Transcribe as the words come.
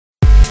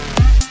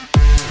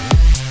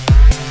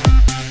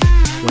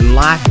When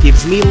life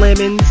gives me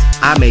lemons,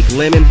 I make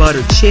lemon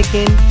butter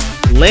chicken,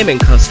 lemon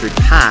custard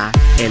pie,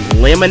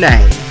 and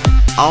lemonade.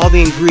 All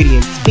the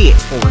ingredients fit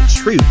for a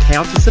true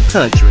countess of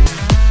country.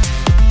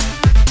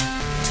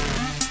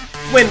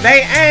 When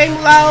they aim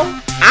low,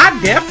 I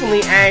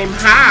definitely aim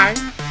high.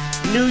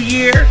 New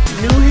year,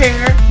 new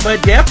hair, but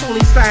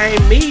definitely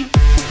same me.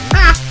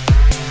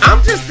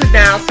 I'm just a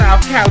down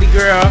south Cali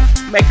girl,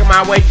 making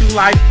my way through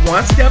life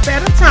one step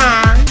at a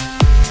time.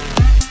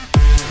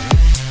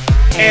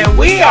 And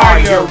we are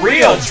your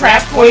real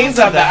trap queens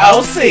of the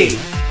OC.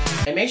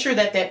 And make sure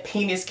that that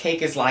penis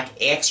cake is like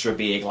extra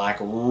big, like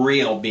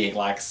real big,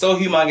 like so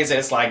humongous that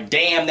it's like,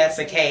 damn, that's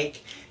a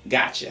cake.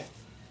 Gotcha.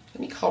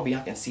 Let me call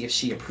Bianca and see if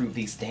she approved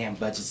these damn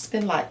budgets. It's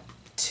been like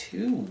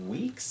 2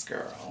 weeks,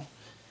 girl.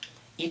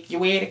 If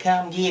you're ready to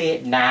come get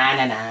it,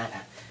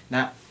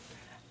 nah.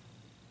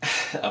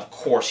 Of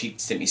course, she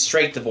sent me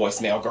straight to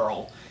voicemail,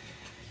 girl.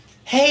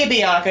 Hey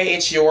Bianca,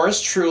 it's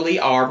yours truly,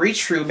 Aubrey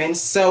Truman.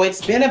 So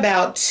it's been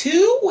about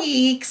 2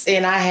 weeks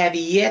and I have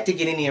yet to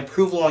get any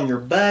approval on your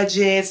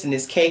budgets, and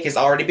this cake has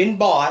already been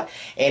bought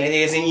and it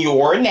is in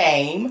your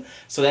name.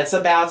 So that's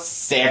about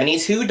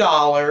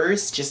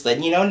 $72, just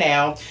letting you know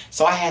now.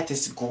 So I had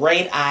this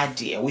great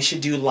idea. We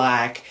should do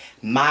like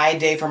my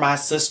day for my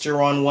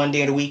sister on one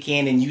day of the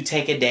weekend, and you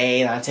take a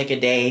day and I take a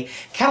day,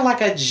 kind of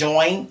like a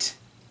joint.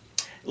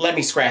 Let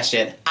me scratch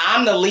that.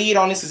 I'm the lead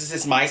on this because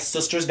this is my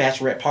sister's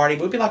bachelorette party.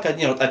 But it would be like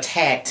a, a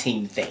tag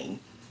team thing.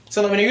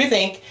 So let me know what you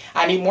think.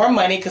 I need more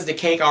money because the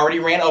cake already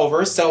ran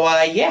over. So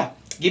yeah,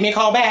 give me a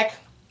call back.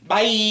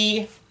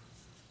 Bye.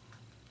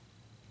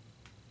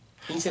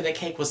 You said that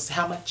cake was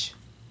how much?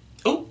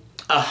 Ooh,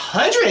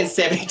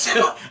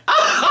 172.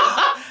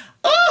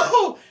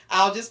 Oh,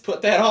 I'll just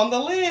put that on the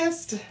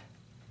list.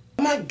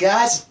 Oh my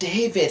gosh,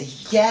 David,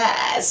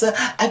 yes!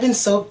 I've been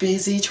so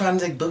busy trying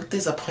to book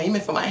this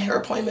appointment for my hair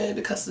appointment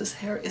because this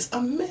hair is a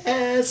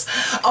mess.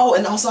 Oh,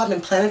 and also I've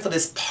been planning for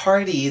this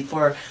party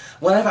for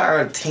one of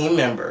our team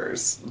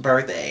members'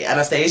 birthday,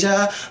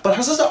 Anastasia. But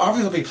her sister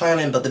Aubrey will be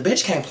planning, but the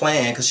bitch can't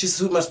plan because she's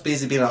too much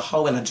busy being a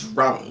hoe and a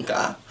drunk.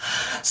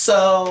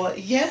 So,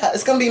 yeah,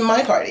 it's gonna be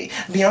my party.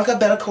 Bianca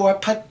Bellacore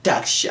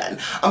production.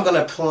 I'm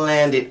gonna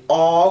plan it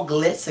all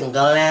glitz and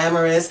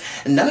glamorous,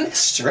 and none of this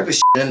stripper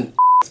shit and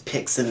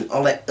pics and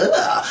all that.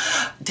 Ugh.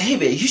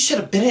 David, you should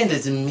have been in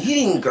this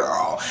meeting,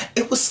 girl.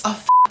 It was a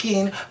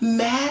fucking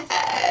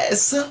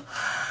mess.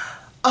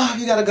 Oh,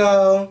 you gotta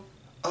go.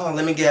 Oh,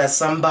 let me guess.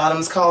 Some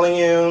bottom's calling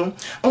you.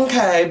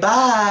 Okay,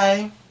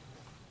 bye.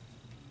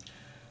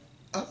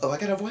 Uh-oh, I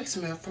got a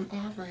voicemail from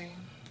Aubrey.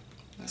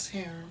 Let's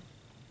hear.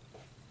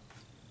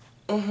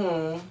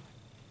 The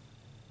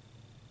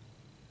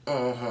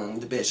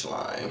bitch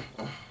line.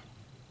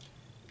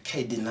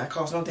 Kate did not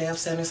cost no damn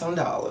 $70-some.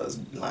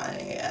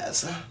 Lying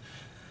ass.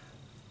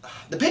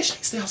 The bitch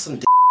needs to have some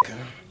dick.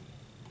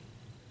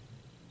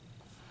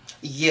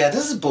 Yeah,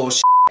 this is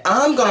bullshit.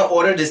 I'm gonna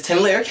order this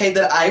 10-layer cake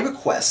that I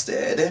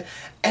requested,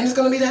 and it's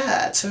gonna be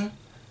that.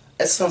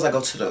 As soon as I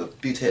go to the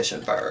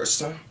beautician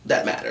first.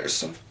 That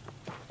matters.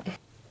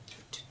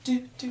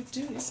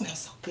 It smells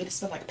so good. It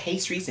smells like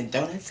pastries and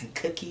donuts and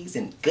cookies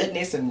and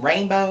goodness and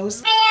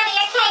rainbows. Ma'am,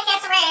 your cake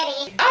is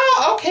ready.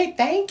 Oh, okay,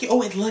 thank you.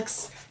 Oh, it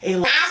looks I'm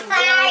sorry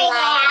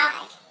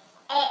now.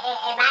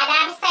 It might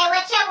not say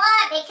what you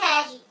want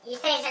because you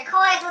said your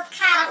coins was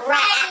kind of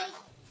funny.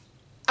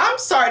 I'm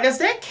sorry, does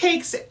that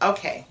cake say...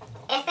 Okay.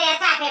 It says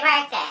happy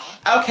birthday.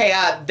 Okay,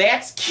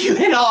 that's cute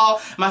and all.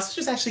 My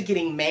sister's actually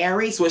getting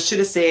married, so it should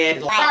have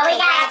said... Like, so we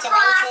got a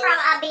card from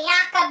a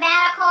Bianca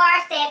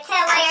Bellacore said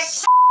tell her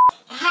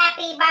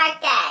happy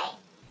birthday.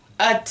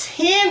 A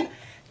 10...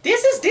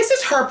 This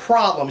is her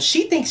problem.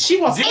 She thinks she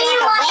wants... Do you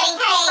want the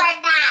cake or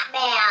not,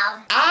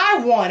 Belle?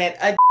 I wanted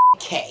a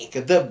cake,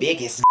 the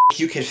biggest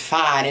you could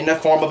find in the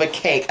form of a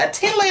cake. A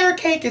 10-layer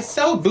cake is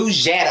so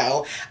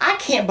bougetto. I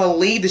can't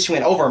believe this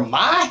went over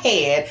my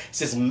head.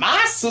 This is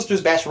my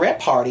sister's bachelorette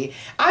party.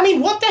 I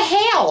mean, what the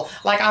hell?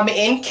 Like, I'm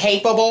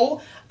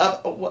incapable of...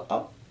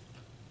 Oh,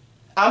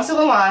 I'm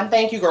still in line.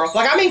 Thank you, girl.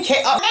 Like, I'm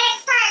incapable...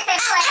 Next person,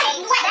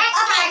 please. Next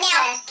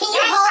person. Can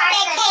you hold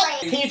that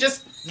cake? Can you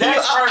just...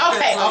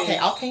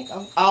 Okay.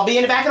 I'll be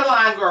in the back of the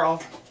line,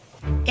 girl.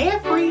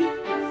 Every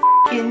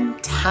f***ing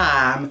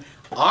time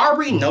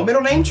Aubrey, no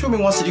middle name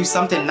Truman, wants to do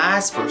something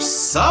nice for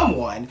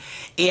someone,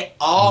 it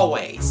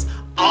always,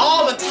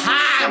 all the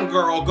time,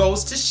 girl,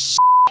 goes to shit.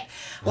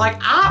 Like,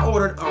 I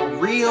ordered a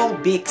real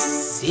big,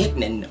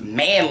 sickening,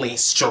 manly,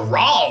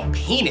 strong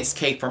penis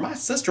cake for my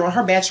sister on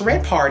her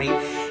bachelorette party,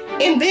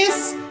 and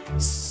this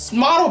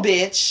model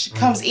bitch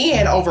comes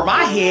in over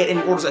my head and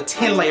orders a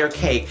 10-layer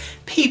cake.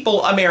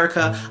 People,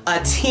 America, a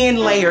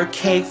 10-layer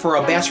cake for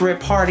a bachelorette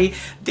party.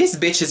 This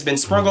bitch has been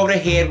sprung over the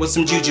head with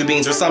some juju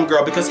beans or some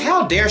girl, because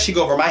how dare she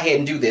go over my head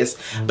and do this.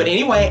 But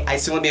anyway,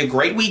 it's gonna be a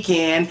great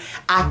weekend.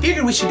 I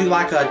figured we should do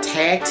like a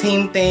tag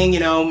team thing, you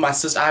know, I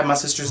have my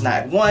sister's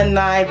night one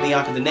night,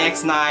 Bianca the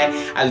next night,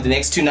 I do the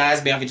next 2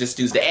 nights, Bianca just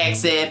does the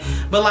exit.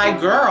 But like,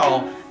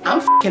 girl, I'm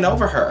f***ing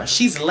over her.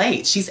 She's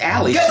late, she's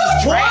Allie,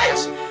 she's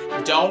trash.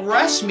 Don't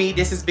rush me.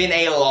 This has been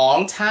a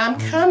long time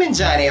coming,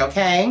 Johnny,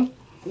 okay?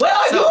 What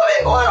are you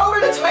doing going over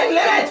the time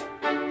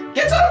limit?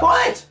 Get to the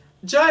point.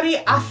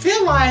 Johnny, I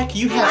feel like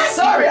you have I'm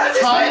sorry, I'm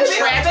just trying to be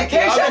on contract with the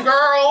vacation. other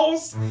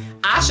girls.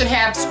 I should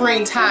have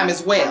screen time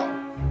as well.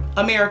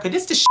 America,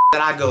 this the shit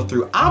that I go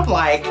through. I'm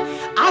like,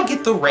 I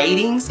get the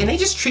ratings and they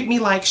just treat me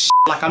like shit.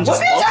 Like I'm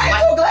just. Well, bitch,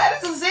 I'm so glad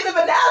it's the season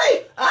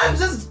finale. I'm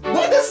just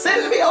want this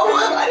season to be over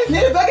with. I just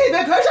need a fucking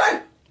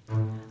vacation.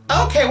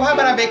 Okay, well, how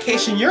about I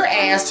vacation your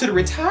ass to the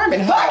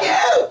retirement home? Fuck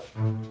you.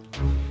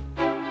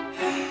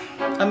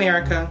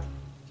 America,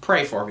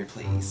 pray for me,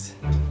 please.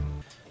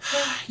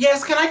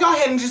 Yes, can I go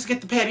ahead and just get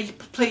the petty,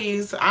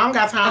 please? I don't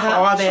got time for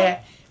all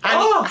that.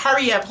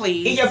 Hurry up,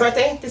 please. Is your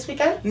birthday this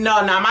weekend?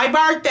 No, not my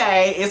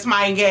birthday. It's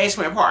my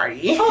engagement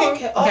party. Oh,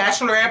 okay. Oh.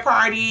 Bachelorette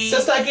party.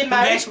 Sister, get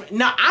married? Engagement.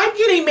 No, I'm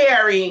getting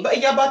married. But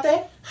your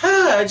birthday?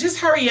 Just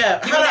hurry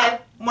up. Hold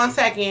up. 1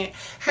 second.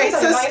 Hey,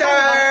 sister.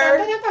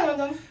 Girl,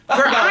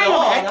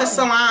 I'm at the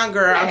salon,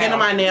 girl. I'm getting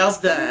my nails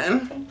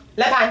done.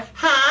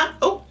 Huh?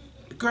 Oh,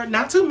 girl,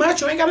 not too much.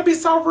 You ain't gotta be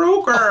so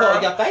rude, girl. Oh,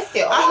 you're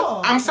feisty.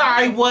 Oh. I'm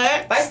sorry,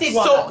 what? Feisty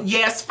one. So,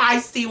 yes,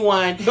 feisty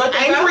one.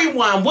 Angry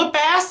one. Whoop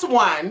ass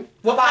one.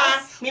 Whoop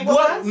ass? Me whoop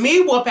ass?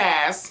 Me whoop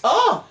ass.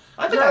 Oh.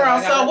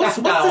 Girl, so what's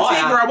the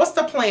tea, girl? What's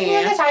the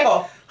plan?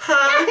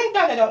 Huh?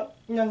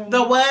 No.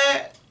 The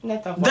what? The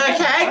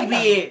cake,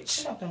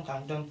 bitch.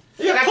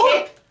 You got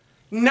cake?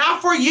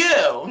 Not for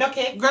you. No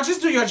cake. Girl,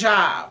 just do your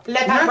job.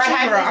 Let Not her you,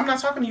 girl. right. I'm not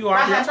talking to you,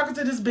 Arby. I'm talking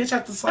to this bitch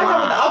at the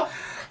salon. Oh.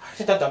 Ow,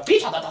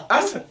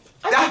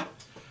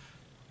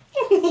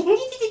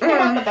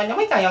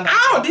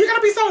 you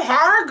gotta be so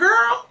hard,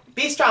 girl.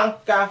 Be strong,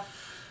 girl.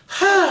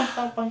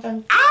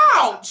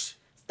 Ouch.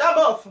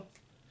 Stop move.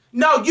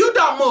 No, you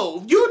don't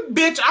move. You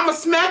bitch, I'ma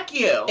smack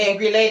you.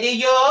 Angry lady,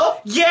 yo.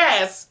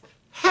 Yes.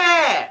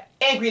 Head.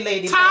 Angry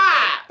lady.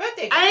 Tired.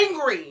 Birthday girl.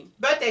 Angry.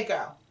 Birthday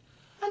girl.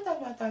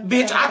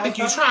 Bitch, I think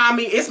you trying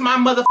me. It's my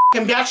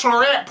motherfucking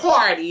bachelorette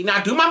party.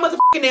 Now do my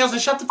motherfucking nails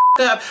and shut the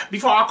up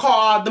before I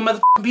call the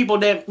motherfucking people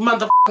that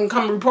motherfucking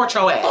come report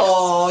your ass.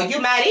 Oh,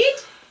 you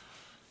married?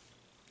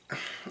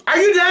 Are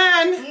you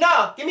done?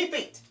 No, give me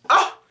feet.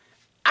 Oh,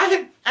 I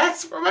had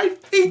asked for my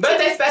feet.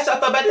 Birthday special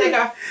for birthday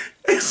girl.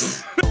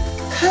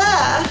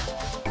 Huh?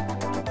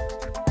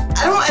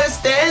 I don't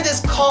understand this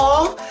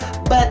call,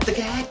 but the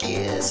gag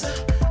is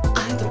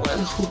I'm the one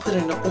who put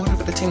in the order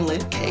for the team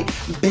lit cake.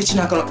 Bitch,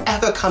 you're not gonna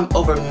ever come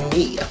over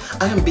me.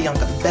 I am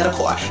Bianca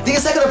Bettacore, the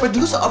executive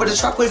producer over the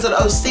Trap Queens of the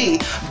OC.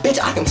 Bitch,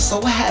 I am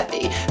so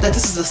happy that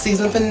this is the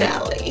season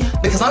finale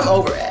because I'm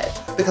over it.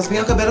 Because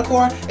Bianca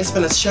Bettacore is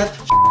finna shut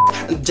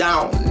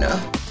down.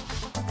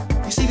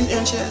 You see these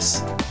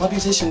inches? My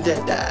beautician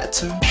did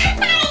that.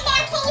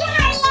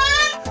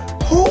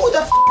 Who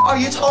the f are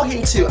you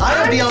talking to? I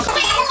am Bianca.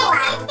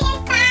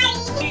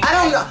 I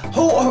don't know.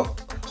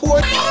 Who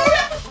are you?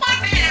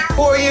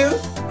 Who are you?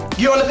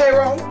 You on the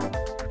payroll?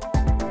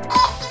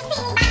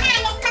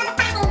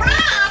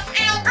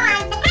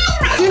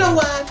 You know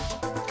what?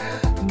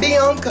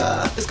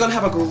 Bianca is gonna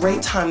have a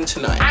great time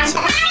tonight.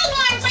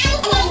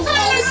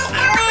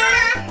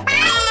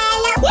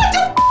 What the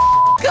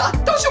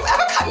f? Don't you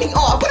ever cut me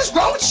off. What is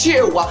wrong with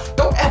you?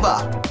 Don't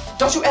ever.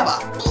 Don't you ever.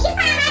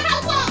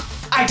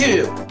 I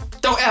do.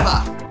 Don't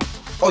ever.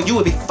 Or you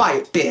will be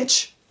fired,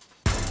 bitch.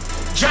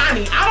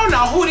 Johnny, I don't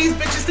know who these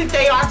bitches think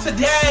they are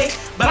today,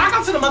 but I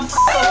go to the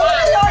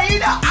motherfucking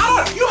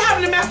salon. You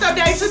having a messed up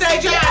day today,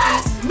 Johnny?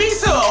 Yes. Me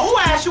too. Who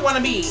ass you wanna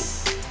be?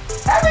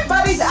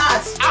 Everybody's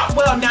ass.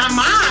 Well, not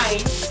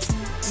mine.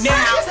 Now,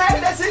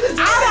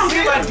 I don't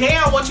give a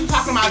damn what you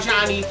talking about,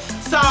 Johnny.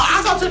 So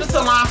I go to the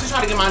salon to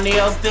try to get my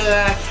nails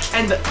done,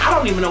 and I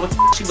don't even know what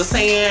the she was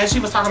saying. She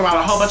was talking about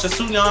a whole bunch of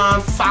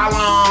Suyon,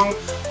 Salon,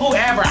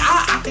 whoever.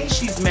 I think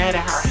she's mad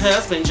at her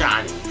husband,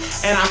 Johnny.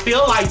 And I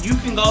feel like you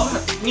can go,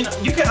 you know,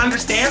 you can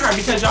understand her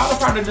because y'all are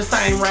part of the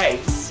same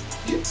race.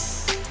 Did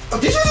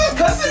you just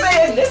cuss at my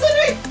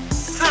ethnicity?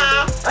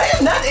 Huh? I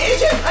am not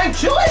Asian. I'm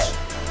Jewish.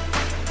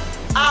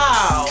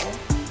 Oh.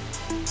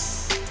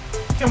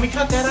 Can we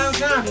cut that out,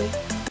 Johnny?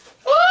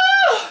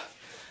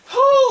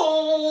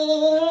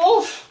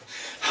 Oh,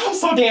 I'm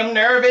so damn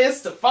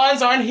nervous. The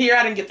funds aren't here.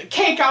 I didn't get the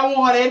cake I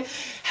wanted.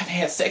 Haven't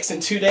had sex in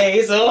 2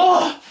 days.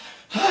 Oh,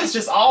 it's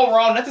just all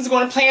wrong. Nothing's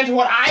going to plan to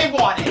what I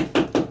wanted.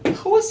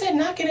 Who is that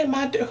knocking at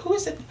my door? Who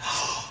is it?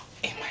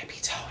 It might be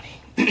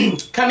Tony.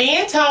 Come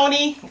in,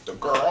 Tony. The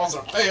girls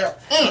are there.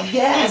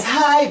 Yes,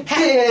 hi,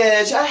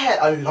 bitch. I had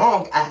a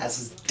long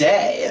ass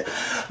day,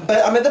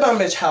 but I'm at the bum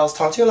bitch house.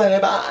 Talk to you later.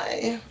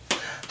 Bye.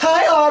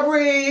 Hi,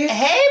 Aubrey.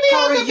 Hey,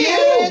 how are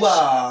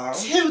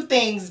bitch. you? 2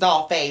 things,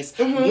 Dollface.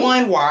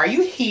 1, why are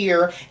you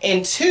here?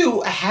 And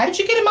 2, how did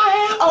you get in my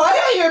house? Oh, I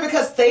got here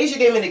because Thasia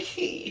gave me the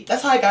key.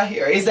 That's how I got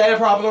here. Is that a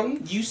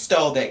problem? You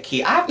stole that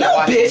key. I've No,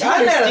 bitch.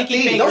 I'm not a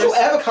thief. Don't you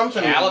ever come for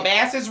me.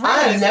 Calabasas I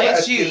rules. am never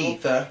That's a you.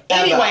 thief.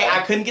 Anyway,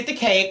 I couldn't get the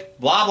cake.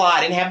 Blah blah.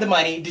 I didn't have the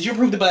money. Did you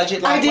approve the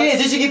budget? I did.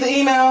 Did you get the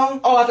email?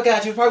 Oh, I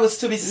forgot. You probably was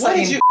too busy What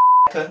did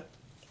sucking. you?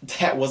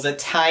 That was a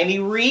tiny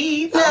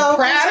read. No, I'm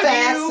proud of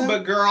fast. you,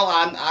 but girl,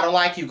 I don't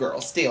like you,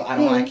 girl. Still, I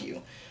don't like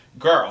you,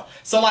 girl.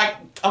 So like,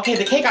 okay,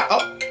 the cake.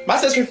 Oh, my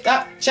sister.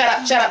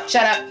 Shut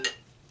up.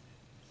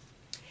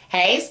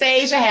 Hey,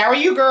 Stasia, how are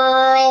you,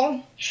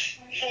 girl?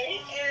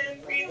 Hey,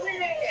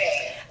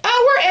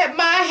 Oh, we're at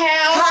my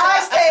house.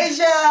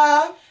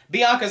 Hi, Stasia.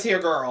 Bianca's here,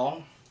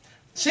 girl.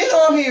 She's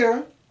on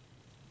here.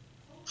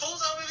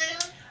 who's over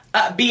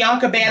there?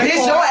 Bianca Banner.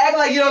 Bitch, don't act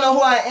like you don't know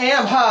who I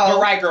am, ho.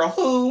 You're right, girl.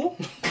 Who?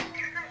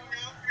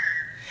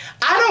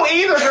 I don't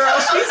either, girl.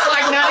 She's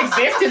like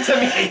non-existent to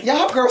me.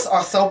 Y'all girls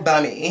are so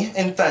bummy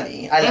and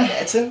funny. I love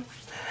that too.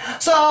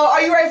 So,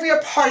 are you ready for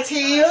your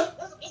party?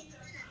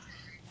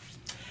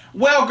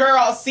 Well,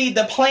 girl, see,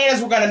 the plan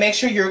is we're going to make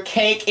sure your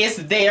cake is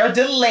there,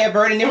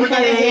 delivered, and then we're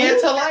going to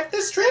head to, like,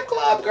 the strip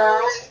club, girl.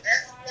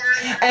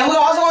 And we're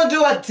also going to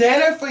do a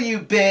dinner for you,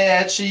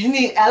 bitch. You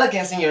need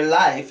elegance in your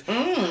life.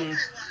 I'm sorry.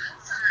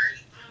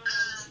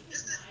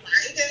 This is my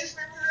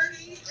engagement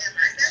party, and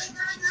my engagement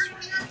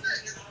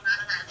party is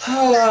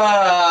not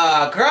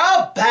about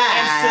Girl,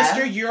 bye. And,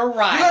 sister, you're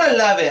right. You're going to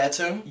love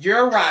it.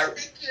 You're right.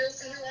 Thank you.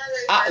 See you later.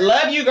 I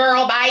love you,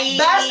 girl. Bye.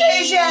 Bye,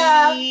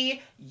 Stasia.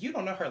 You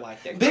don't know her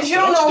like that, girl. Bitch, you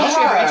don't know Don't you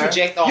her. ever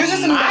interject on you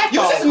just my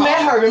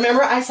met her.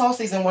 Remember, I saw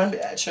season 1,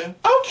 bitch.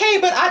 Okay,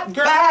 but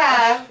girl,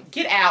 Bye.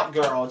 Get out,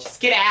 girl.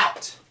 Just get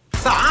out.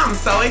 So I'm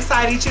so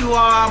excited, you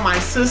all. My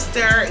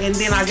sister, and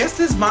then I guess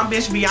this bum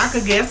bitch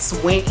Bianca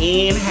went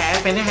in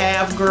half and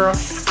half, girl.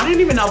 I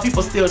didn't even know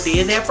people still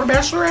did that for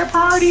bachelorette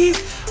parties.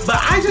 But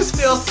I just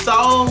feel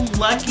so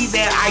lucky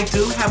that I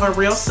do have a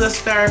real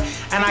sister,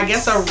 and I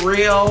guess a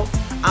real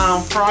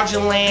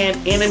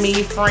fraudulent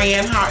enemy,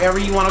 friend, however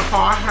you want to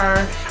call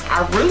her.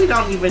 I really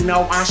don't even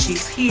know why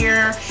she's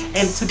here.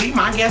 And to be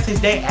my guest, if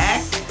they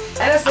ask,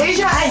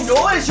 Anastasia, I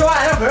know it's your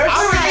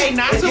anniversary. Okay,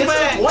 not too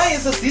much.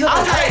 It's a season.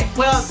 Okay,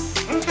 well,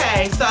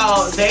 okay,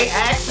 so they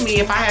asked me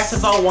if I had to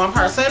vote one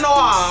person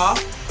off,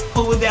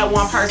 who would that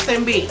one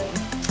person be?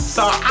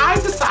 So I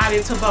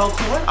decided to vote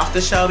Queenz off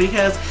the show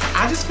because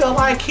I just feel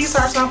like he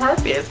serves no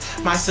purpose.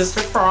 My sister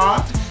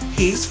fraud,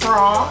 he's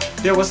fraud,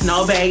 there was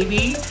no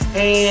baby,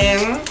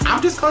 and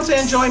I'm just going to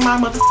enjoy my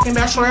motherfucking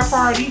bachelorette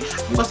party.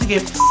 I'm going to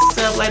get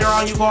f***ed up later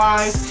on, you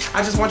guys.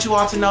 I just want you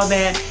all to know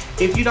that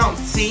if you don't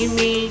see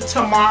me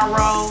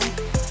tomorrow,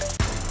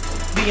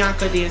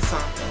 Bianca did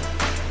something.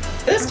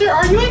 Sister,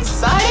 are you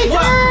excited,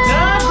 girl? Well,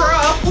 duh, girl,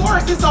 of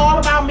course, it's all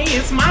about me.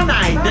 It's my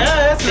night.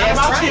 Duh, it's not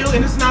about you,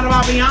 and it's not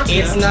about Bianca.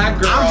 It's not,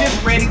 girl. I'm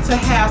just ready to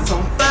have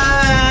some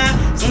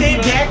fun,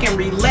 sit back and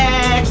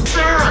relax,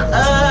 turn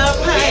up.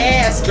 Honey.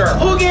 Yes, girl.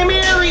 Who get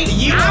married?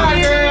 You I'll are,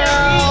 get girl.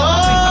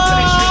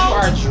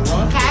 married. Make sure you are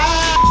drunk.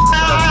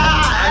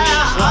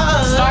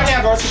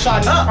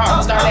 Start now,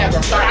 girl. Start now,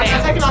 girl. Start I'm not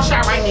now. taking no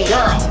shot right now.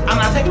 Girl. I'm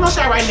not taking no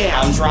shot right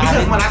now. I'm driving.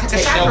 Because when I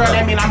take a shot, girl,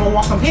 that means I'm gonna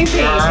walk some ping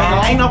ping.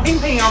 And ain't no ping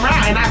ping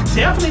around. And I'm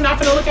definitely not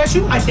gonna look at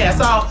you like that.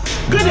 So,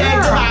 good day,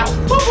 goodbye.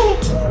 Woo woo.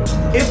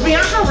 Is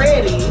Bianca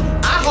ready?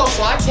 I hope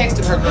so. I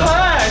texted her, girl.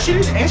 She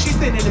didn't, and she's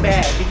sitting in the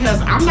back because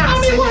I'm not.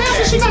 What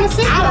else is she gonna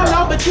sit? I don't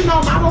girl? know, but you know,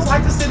 models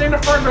like to sit in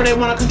the front, girl. They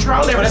want to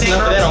control everything.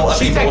 enough of that old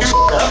She uppity taking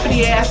bullshit, her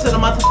uppity ass to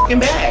the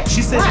motherfucking back.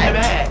 She's sitting in the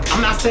back.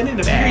 I'm not sitting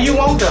in the back. You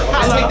won't, girl. Hello?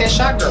 Let's take that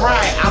shot, girl.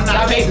 Right. I'm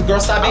not. Stop baby, girl.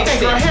 Stop baby.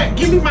 Okay, girl. Here,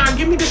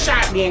 give me the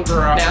shot, then,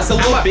 girl. Now it's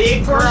a little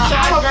big for girl. a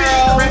shot, I'm gonna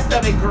finish girl. the rest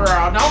of it,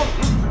 girl. Don't.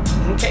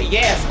 Okay,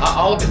 yes.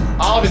 All of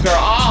it, girl.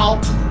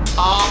 All.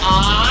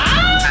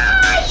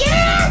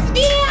 Yes,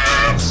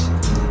 bitch.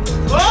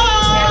 Oh!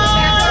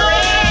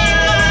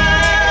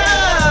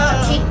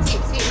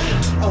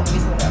 Oh,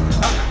 please, whatever.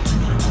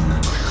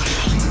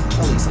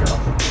 Please, girl.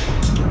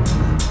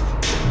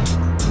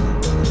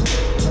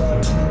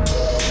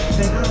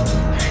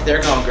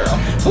 They're gone, girl.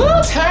 Woo,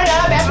 turn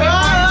up. That's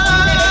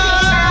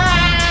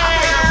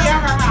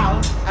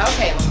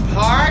okay,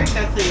 park.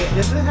 That's it.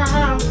 This is her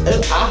house.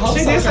 I hope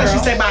She so, did say girl. she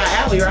stayed by the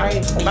alley,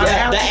 right? By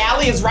Yeah, the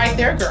alley is right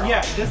there, girl.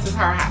 Yeah, this is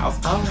her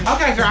house. All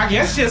right. Okay, girl, I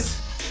guess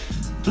just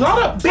blow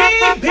up. Big,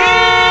 big.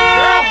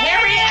 Girl,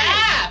 hurry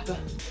up.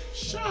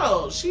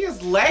 Show, she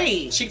is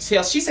late. She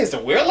says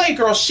that we're late,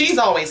 girl. She's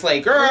always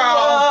late, girl.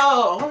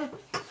 Oh.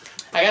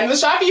 I got another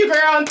shot for you,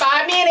 girl, in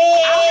 5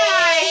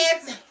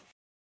 minutes.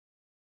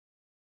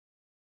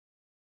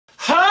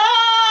 Okay.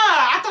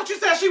 I thought you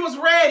said she was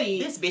ready.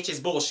 This bitch is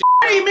bullshit.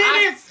 30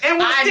 minutes and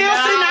we're I still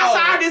know. sitting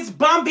outside this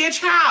bum bitch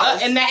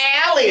house. In the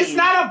alley. It's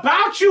not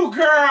about you,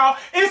 girl.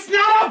 It's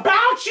not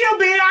about you,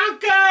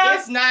 Bianca.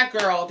 It's not,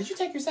 girl. Did you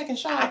take your second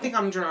shot? I think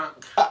I'm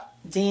drunk.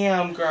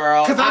 Damn,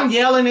 girl. Because I'm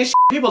yelling and shit.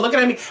 People looking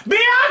at me.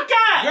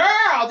 Bianca!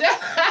 Girl,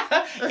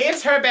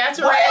 it's her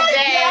bachelorette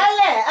day.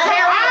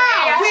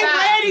 Girl, we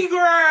ready,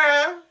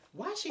 girl.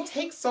 Why she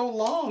take so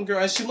long,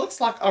 girl? She looks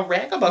like a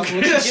ragamuffin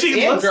when She gets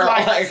in, looks girl.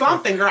 like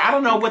something, girl. I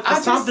don't know what the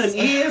something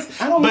is,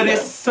 I don't but know.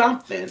 it's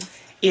something.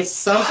 It's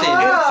something.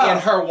 It's in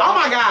her walk. Oh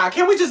my God,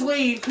 can we just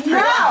leave?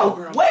 No,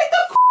 girl. wait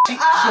the She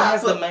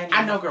has the money.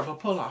 I know, girl, but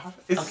pull off.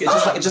 It's Okay,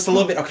 just a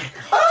little bit. Okay,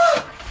 girl.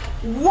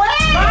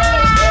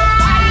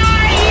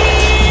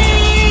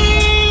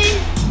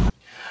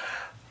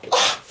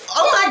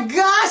 Oh my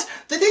gosh!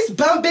 Did these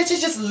bum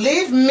bitches just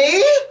leave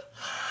me?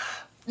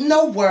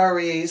 No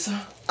worries.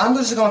 I'm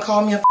just gonna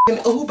call me a f***ing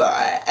Uber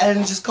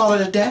and just call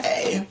it a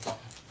day.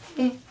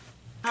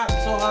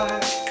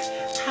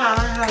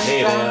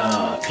 Hey,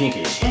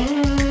 Pinky.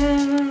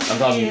 I'm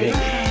call you Pinky.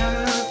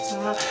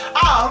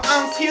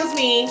 Oh, excuse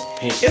me.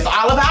 Pinky. It's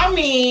all about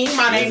me.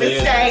 My name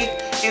is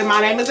Yes, and my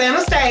name is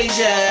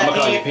Anastasia. I'm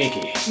gonna call you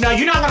Pinky. No,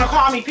 you're not gonna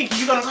call me Pinky.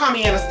 You're gonna call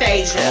me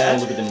Anastasia. Oh,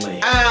 look at them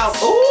legs.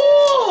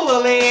 Ooh, the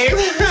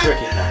legs.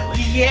 Tricky, darling.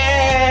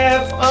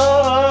 Yes. Check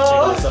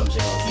Oh. on something,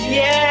 check on something.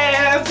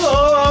 Yes.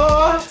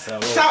 Oh.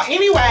 So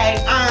anyway,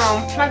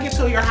 can I get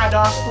two of your hot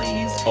dogs,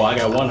 please? Oh, I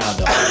got one hot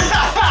dog.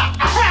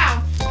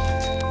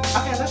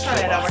 Okay, let's try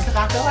that over because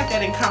I feel like that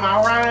didn't come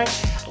out right.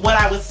 What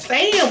I was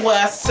saying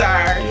was,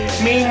 sir,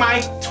 me and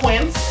my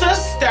twin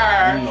sister.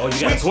 Oh,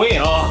 you got a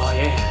twin? Oh,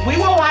 yeah. We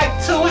would like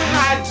 2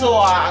 hot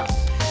dogs.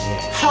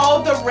 Yeah.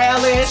 Hold the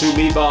relish. 2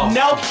 meatballs.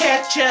 No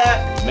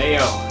ketchup.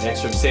 Mayo.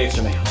 Extra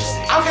mayo. Just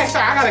say. Okay, sir,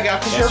 I gotta go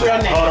because you're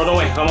real nasty. Oh, no, don't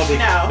wait. Come on, Pinky.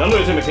 No. Don't do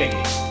it to me, Pinky.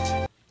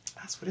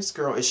 I swear this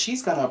girl, if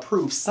she's gonna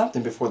approve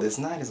something before this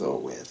night is over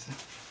with.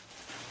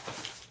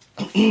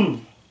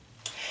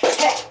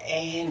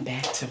 And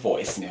back to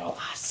voicemail,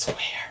 I swear.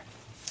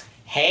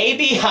 Hey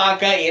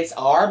Bianca, it's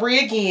Aubrey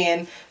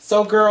again.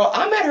 So girl,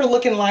 I'm at her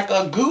looking like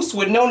a goose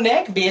with no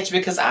neck, bitch,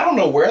 because I don't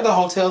know where the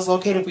hotel's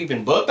located. We've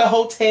been booked the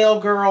hotel,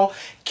 girl,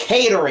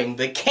 catering,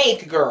 the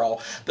cake, girl,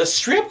 the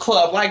strip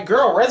club, like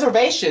girl,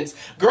 reservations.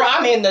 Girl,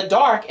 I'm in the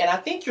dark and I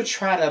think you're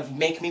trying to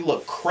make me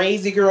look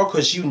crazy, girl,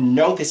 because you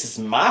know this is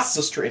my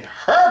sister and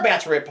her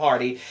bachelorette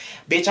party.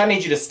 Bitch, I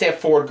need you to step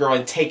forward, girl,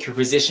 and take your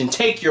position.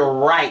 Take your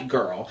right,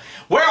 girl.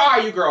 Where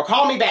are you, girl?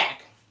 Call me back.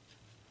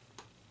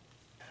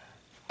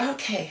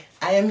 Okay,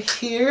 I am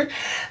here.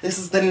 This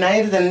is the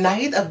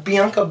night of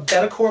Bianca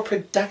Bettacore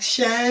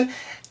production.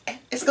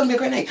 It's gonna be a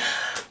great night.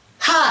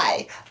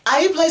 Hi,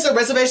 I placed a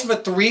reservation for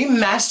 3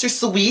 master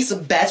suites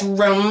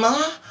bedroom.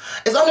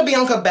 It's under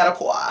Bianca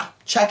Bettacore.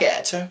 Check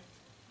it.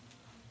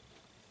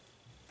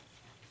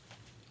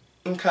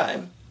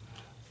 Okay.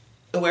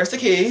 Where's the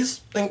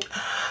keys?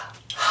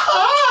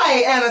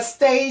 Hi,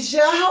 Anastasia.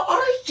 How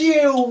are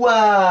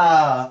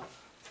you?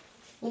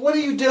 What are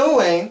you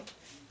doing?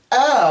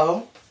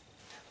 Oh.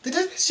 Did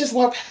this bitch just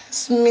walk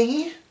past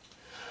me?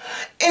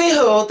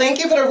 Anywho, thank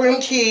you for the room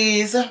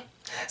keys.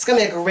 It's gonna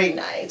be a great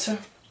night.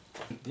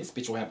 This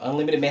bitch will have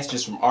unlimited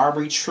messages from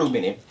Aubrey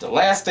Truman if the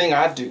last thing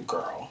I do,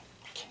 girl.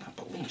 I cannot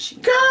believe she...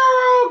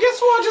 Girl, guess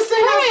what? Just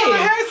saying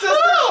hey, sister.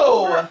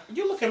 Oh.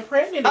 You looking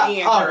pregnant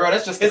again, Oh, girl,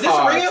 that's just the Is this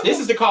carbs. real? This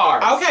is the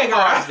carbs. Okay, girl.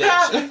 Carbs,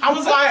 bitch. I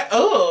was like,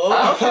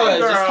 oh, okay,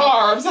 It's girl.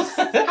 just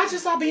carbs. I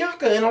just saw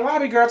Bianca in a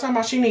lobby, girl, talking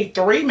about she need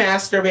 3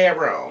 master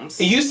bedrooms.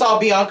 You saw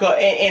Bianca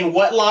in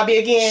what lobby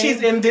again?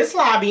 She's in this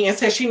lobby and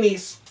said she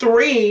needs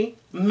 3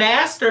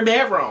 master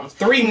bedrooms.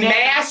 3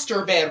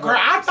 master bedrooms. Girl,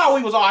 I thought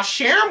we was all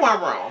sharing one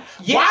room.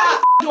 Yeah. Why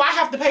the do I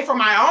have to pay for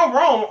my own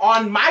room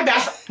on my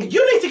bathroom?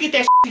 You need to get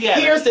that together.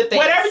 Here's the thing.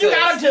 Whatever you sis.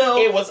 gotta do.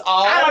 It was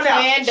all I don't know.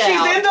 planned out.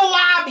 She's in the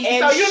lobby,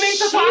 And so you need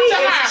to talk to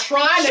her.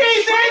 Trying to She's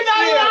in trick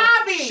the you.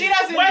 lobby. She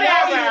doesn't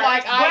Whatever. know you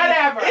like I do.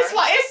 Whatever. It's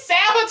like it's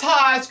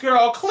sabotage,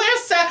 girl. Clear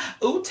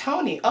ooh,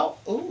 Tony. Oh,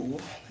 ooh.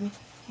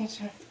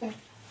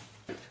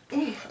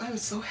 I'm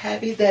so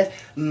happy that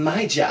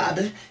my job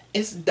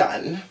is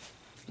done.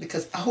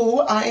 Because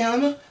who I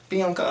am,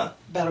 Bianca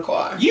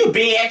Bettacore. You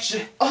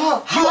bitch. Oh,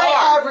 You hi,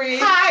 are. Aubrey.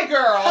 Hi,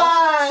 girl.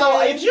 Hi.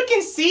 So if you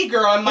can see,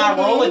 girl, in my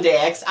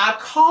Rolodex, I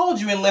called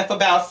you and left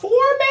about 4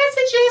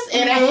 messages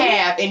and a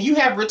half, and you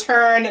have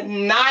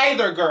returned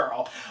neither,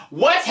 girl.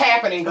 What's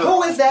happening, girl?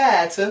 Who is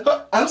that?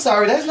 I'm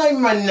sorry, that's not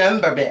even my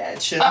number,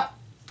 bitch.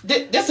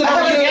 This is I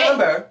have the your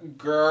number.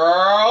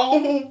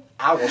 Girl.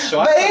 I will show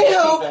But you.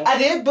 anywho, I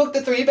did book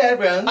the 3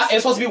 bedrooms.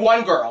 It's supposed to be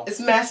 1 girl. It's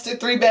master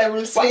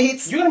 3-bedroom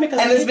suites. You're gonna make us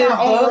and it's keep been our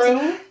own booked.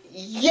 room?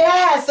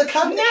 Yes, the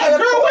company Nah, can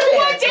girl, afford what do you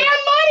want it. damn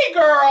money,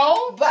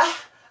 girl? But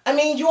I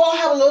mean, you all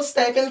have a little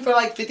stipend for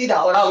like $50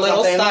 or A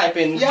little something.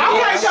 stipend. Yeah.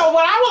 Okay, so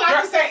what I would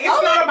like to say,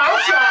 it's not about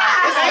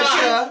y'all. It's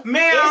not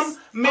you.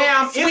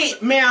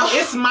 Ma'am,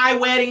 it's my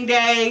wedding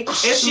day.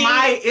 It's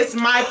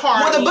my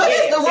party.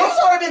 Well, the room's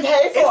already been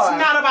paid for. It's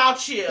not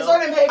about you. It's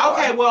already been paid for.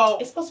 Okay, well,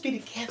 It's supposed to be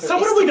together. so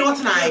what are we doing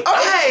tonight?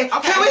 Okay,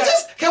 Okay.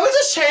 can we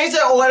just change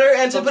the order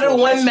and to put it in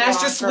one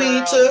master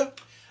suite too?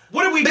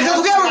 What are we doing?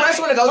 Because we have a tonight?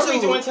 restaurant to go What to. are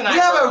we doing tonight, We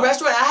have girl? a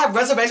restaurant. I have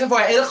reservation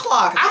for at 8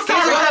 o'clock. I'm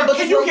sorry.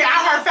 Can you get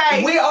out her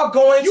face? We are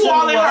going You to.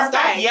 all in her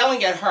Stop face.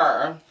 yelling at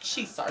her.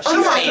 She's sorry.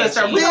 Come on,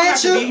 sister. We don't have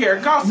to be here.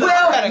 Go, sister.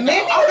 Well, gotta go.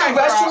 maybe Okay, at a girl,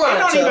 restaurant. it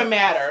don't even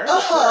matter.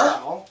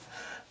 Uh-huh.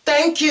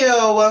 Thank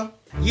you.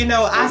 You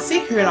know, I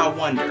sit here and I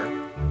wonder,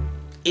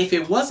 if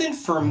it wasn't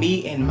for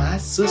me and my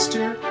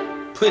sister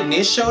putting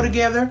this show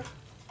together,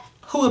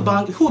 who would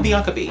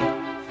Bianca be?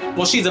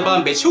 Well, she's a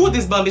bum bitch. Who would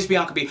this bum bitch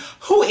Bianca be?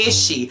 Who is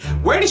she?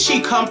 Where did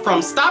she come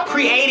from? Stop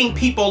creating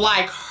people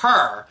like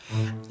her.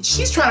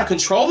 She's trying to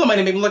control the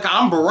money, make me look like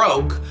I'm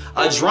broke,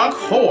 a drunk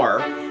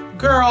whore.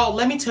 Girl,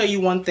 let me tell you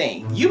one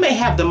thing. You may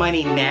have the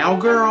money now,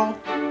 girl,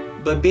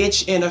 but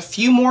bitch, in a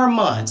few more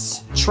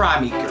months,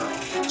 try me, girl.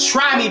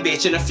 Try me,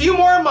 bitch. In a few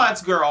more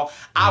months, girl,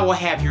 I will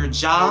have your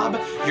job,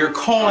 your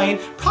coin,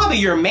 probably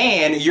your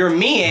man, your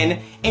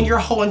men, and your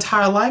whole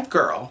entire life,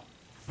 girl.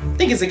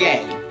 Think it's a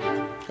game.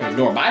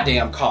 Ignore my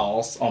damn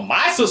calls on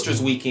my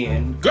sister's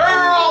weekend.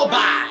 Girl,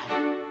 bye.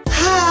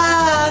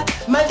 Hi.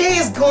 My day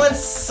is going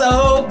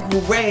so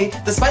great,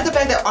 despite the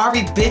fact that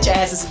Aubrey bitch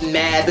ass is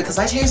mad because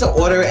I changed the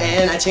order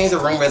and I changed the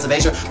room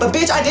reservation. But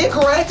bitch, I did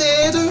correct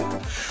it.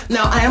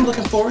 Now I am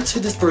looking forward to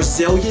this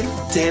Brazilian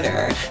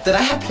dinner that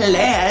I have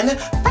planned.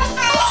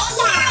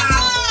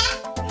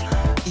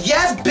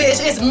 Yes,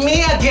 bitch, it's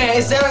me again.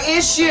 Is there an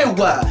issue?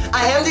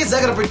 I am the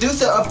executive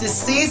producer of this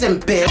season,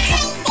 bitch.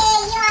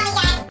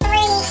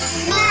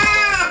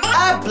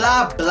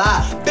 Blah,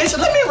 blah. Bitch,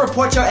 let me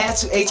report your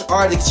ass to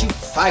HR to get you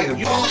fired.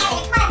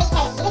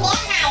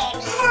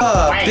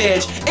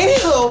 Bitch.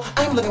 Anywho,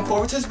 I'm looking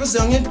forward to this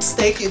Brazilian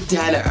steak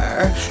dinner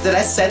that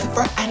I set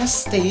for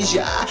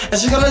Anastasia.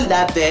 And she's gonna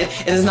love it.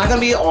 And it's not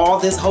gonna be all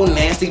this whole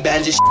nasty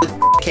banjo shit with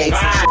cakes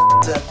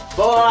and shit.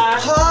 Boy.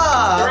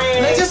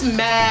 They're just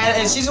mad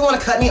and she just wanna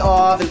cut me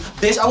off. And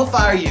bitch, I will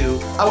fire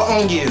you. I will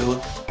own you.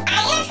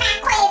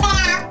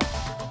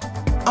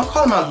 I'm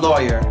calling my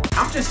lawyer.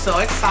 I'm just so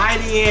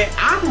excited.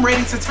 I'm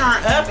ready to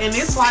turn up, and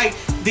it's like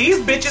these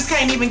bitches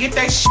can't even get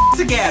their shit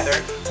together.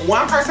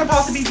 One person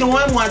supposed to be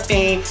doing one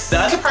thing, the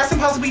other person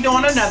supposed to be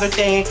doing another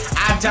thing.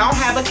 I don't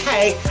have a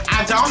cake,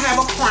 I don't have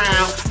a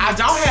crown, I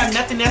don't have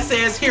nothing that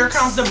says here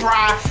comes the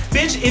bride.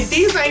 Bitch, if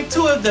these ain't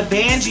two of the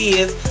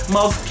bangiest,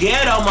 most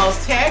ghetto,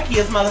 most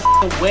tackiest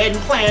motherfucking wedding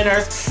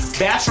planners,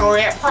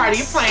 bachelorette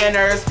party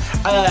planners,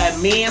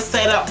 men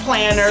setup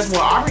planners,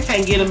 well, Aubrey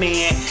can't get a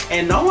man,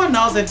 and no one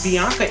knows if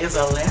Bianca is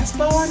a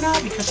lesbo or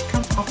not because she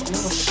comes off a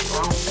little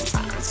strong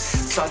sometimes.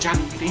 So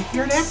Johnny, you didn't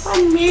hear that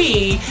from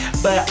me,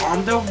 but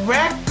on the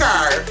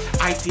record,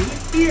 I did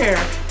hear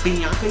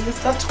Bianca is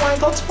the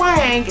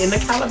twang in the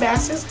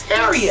Calabasas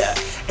area,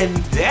 and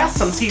that's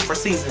some tea for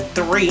season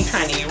 3,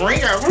 honey.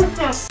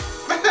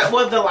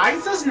 Well, the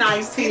lights is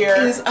nice here.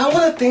 I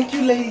want to thank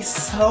you ladies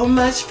so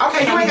much.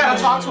 Okay, you ain't gotta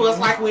talk to us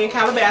like we in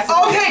Calabasas.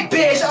 Okay,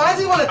 bitch, I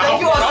just want to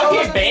thank you all so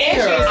much.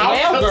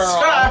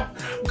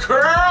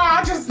 Girl,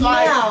 I just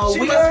like, she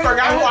must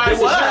forgot who I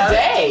was.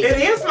 It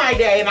is my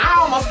day, and I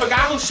almost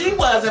forgot who she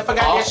was and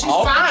forgot that she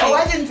signed. Oh,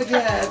 I didn't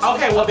forget.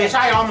 Okay, well, bitch,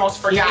 I almost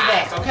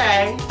forgot,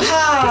 okay?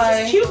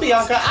 Hi. This is cute,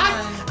 Bianca.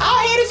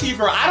 I'll hand it to you,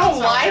 girl. I don't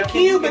like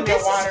you, but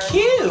this is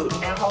cute.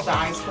 And hold the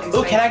ice, please.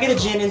 Ooh, can I get a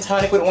gin and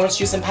tonic with orange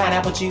juice and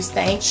pineapple juice?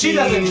 Thank you. She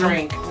doesn't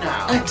drink. No.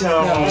 I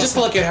don't. No, just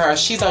look at her.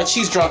 She's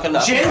drunk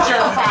enough. Ginger,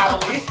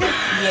 probably.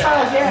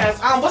 Yeah. So, yes.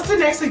 What's the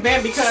next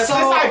event? Because since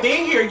I've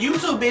been here, you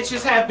two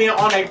bitches have been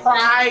on a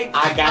pride.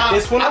 I got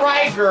this one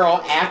right,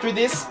 girl. After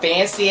this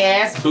fancy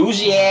ass,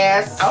 bougie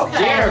ass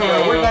dinner,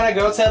 girl, we're gonna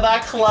go to the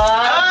club.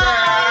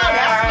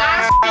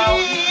 That's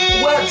my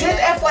shit. Well, just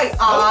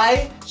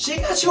FYI, she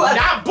got you a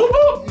not boo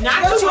boo,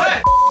 not too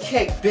much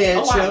cake, bitch.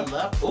 Oh, I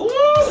love. Ooh,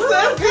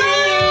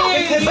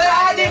 But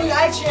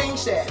I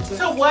changed it.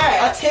 To what?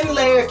 A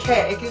 10-layer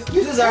cake.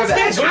 You deserve that.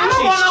 Bitch, I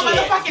don't want no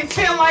motherfucking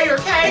 10-layer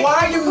cake. Why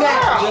are you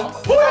mad?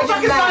 Who the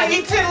fuck is gonna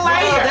eat 10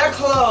 layers? They're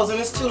closed and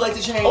it's too late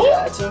to change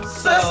that.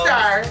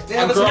 Sister.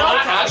 Girl,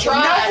 I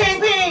tried.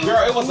 No ping.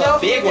 Girl, it was a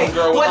big one,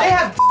 girl. Well, they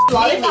have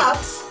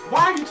lollipops.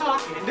 Why are you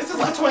talking? This is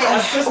between a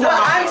sister. Well,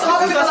 I'm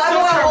talking because I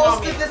want to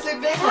host this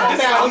event.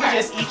 Now you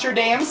just eat your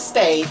damn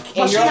steak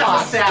and your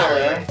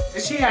lobster.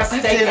 She has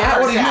steak and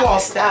her salad. You all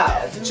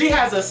style. She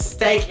has a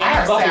steak and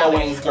her buffalo salad.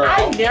 wings, girl.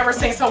 I've never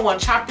seen someone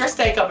chop their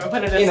steak up and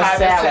put it inside a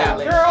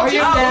salad. Girl, are you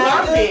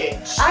mad?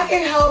 Bitch. I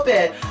can't help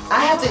it.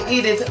 I have to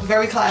eat it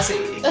very classy.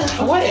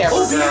 Whatever,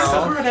 Oh,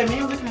 girl. girl, that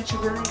man looking at you,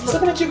 girl. He's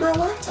looking at you, girl.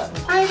 What?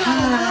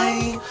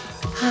 Hi.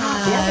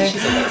 Yeah,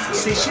 she's a lesbian.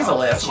 See, she's a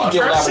lesbian.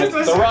 Give her the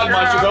rug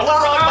muncher, girl.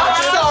 What rug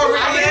muncher? Sorry,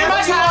 I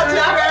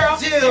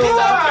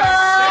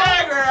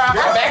girl.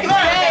 Girl, back in the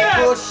day.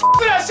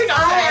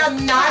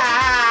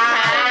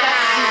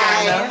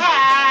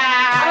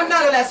 I'm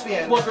not a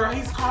lesbian. Well, girl,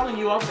 he's calling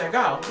you over there.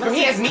 Go. Girl,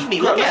 he has meet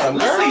me. Look at him,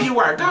 Let's girl. see you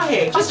work. Go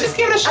ahead. Just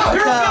give it a shot. Oh,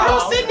 Girl, no.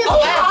 go sit in his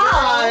lap,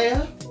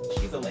 girl.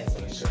 She's a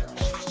lesbian, girl.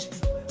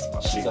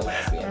 She's a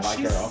lesbian, my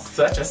She's girl.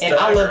 such a stud, And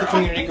I love the girl.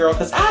 community, girl,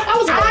 because I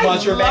was a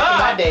muncher back in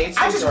my day, too,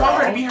 I just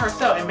want her to be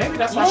herself, and maybe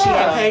that's why she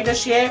ain't paid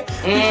us yet.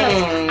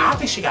 Because I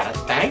think she got a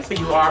thing for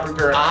you, Aubrey,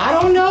 girl. I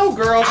don't know,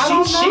 girl. I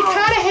don't She know.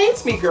 kind of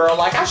hates me, girl.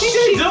 Like, I think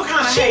She do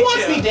kinda she hate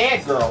wants you. me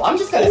dead, girl. I'm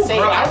just gonna say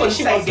girl, it. I wouldn't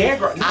she say wants me- dead,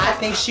 girl. I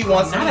think she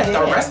wants me Not at dead.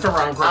 the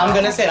restaurant, girl. I'm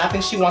gonna say it. I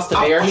think she wants to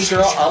bury me,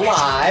 girl,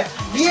 alive.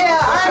 Yeah,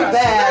 I'm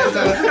bad.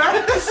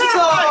 So,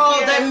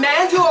 the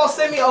man you all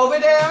sent me over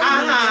there,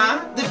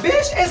 the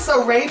bitch is a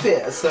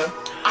rapist.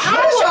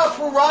 How is your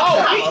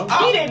problem?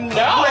 He didn't know.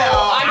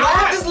 Well, I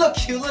have this little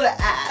cute little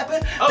app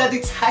that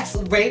detects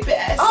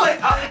rapists.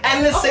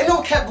 And the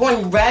signal kept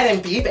going red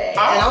and beeping. And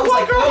I was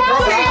like, girl, girl,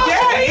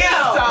 that is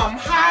some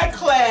high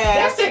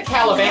class. That's a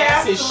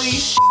Calabasas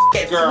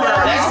shit, girl. you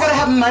That's just gotta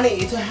have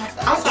money to have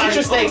that. eat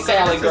your steak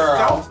salad,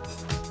 girl.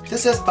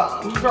 This is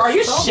bomb. Girl, are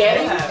you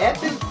shedding at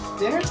the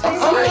dinner table?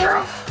 Sorry,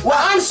 girl. Well,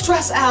 I'm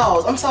stressed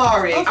out. I'm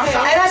sorry. Okay. And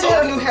I just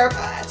got a new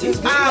haircut.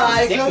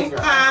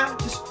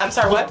 I'm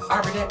sorry, what?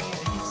 Aubrey, that man,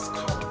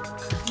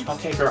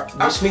 Okay, girl.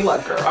 Wish me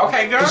luck, girl.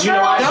 Okay, girl. Cause you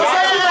know I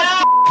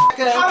Don't say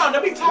second. Hold on,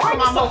 let me talk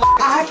about my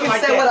I can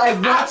say what I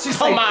want to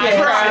say.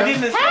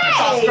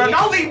 Girl,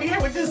 don't leave me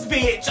here with this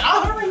bitch.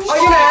 Are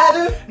you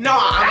mad? No,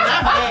 I'm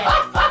not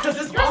mad. Because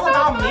it's all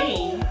about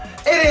me.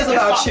 It is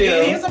about you.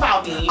 It is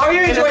about me. Are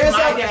you enjoying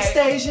yourself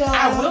backstage, y'all?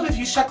 I will if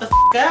you shut the up.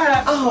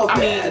 Oh, I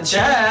mean,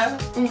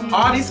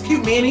 all these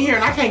cute men in here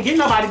and I can't get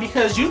nobody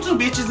because you two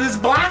bitches is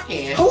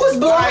blocking. Who is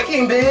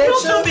blocking, bitch?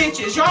 You two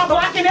bitches. Y'all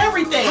blocking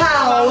everything.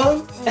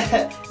 How?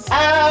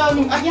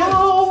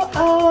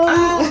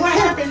 What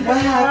happened?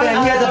 What happened? He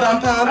had the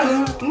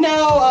bump.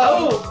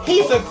 No,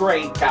 he's a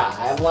great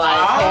guy.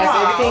 Like,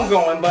 has everything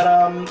going, but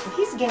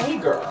he's gay,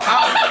 girl.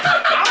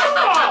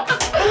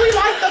 We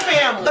like the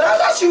family. But I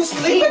thought you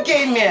sleep with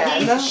gay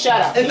men. Shut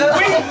up. He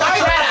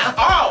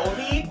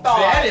thought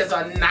that is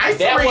a nice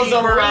That read, was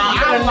a girl. read.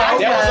 I like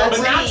That was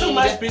a but not read. too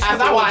much, bitch, because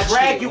I I will watched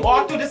drag you. you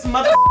all through this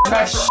mother.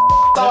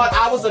 Thought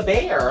I was a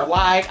bear.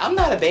 Like, I'm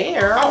not a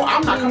bear. Oh,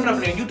 I'm not coming over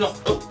there. You don't.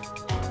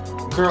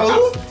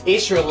 Girl,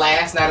 it's your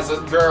last night as a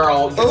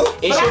girl.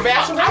 It's your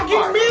bachelor I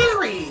get party.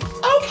 married.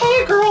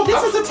 Okay, girl,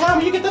 this is the time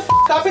when you get the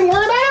up and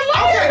worry about it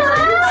later. Okay, girl,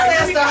 you're right.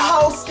 Since the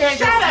host can't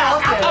just Shut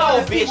up. talk.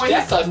 Oh, bitch,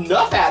 that's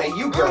enough out of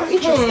you, girl.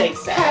 Eat your steak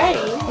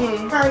salad.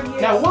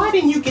 Now, why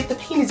didn't you get the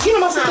penis? You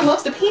know my sister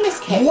loves the penis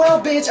cake. Well,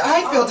 bitch,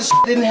 I felt the shit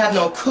didn't have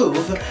no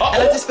couth, and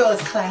I just felt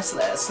it's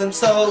classless, and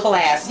so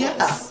Classless. yeah,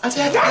 I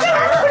said, Don't put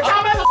your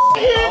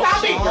hands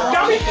on me.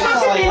 Don't be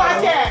touching me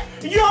like that.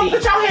 You don't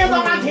put your hands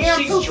on my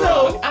damn tutu.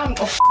 I'm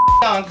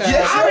drunk.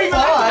 Yes, I don't even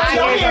like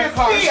your hands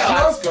feel.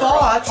 your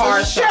thoughts.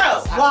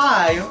 Show.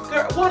 Why?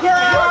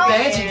 Girl,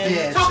 Magic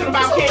bitch. talking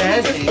about You're so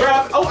kids, fancy.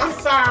 girl. Oh, I'm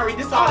sorry.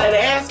 This all that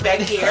ass back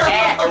here.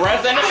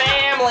 Runs in the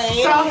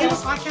family. So he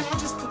was like, can I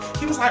just?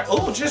 He was like,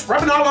 oh, just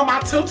rubbing all on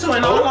my tutu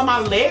and all on my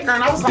leg, girl.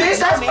 And I was like, Bitch,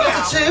 that's now.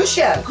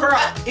 prostitution. Girl,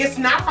 it's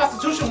not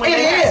prostitution when It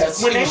they have,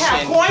 is. when they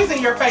have coins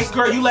in your face,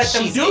 girl. You let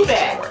them do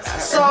that.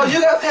 So you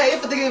got paid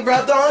for to get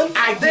rubbed on?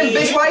 I Then did.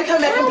 bitch, why you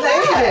come back and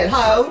play then,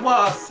 ho?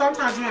 Well,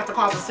 sometimes you have to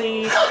cause a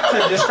scene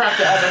to distract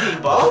the other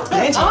people.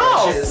 Benji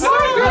Oh, bitches.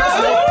 sorry, girl.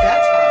 Girls make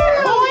that time.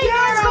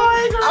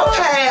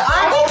 Okay,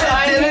 I'm Okay,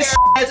 at dinner shit.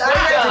 I'm ready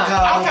to go.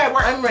 Okay,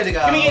 I'm ready to go.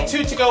 Can we get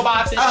 2 to-go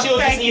boxes? She'll just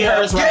thank eat you.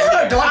 hers Get right her a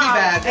there. doggy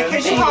bag. And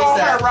can She you needs hold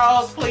that. her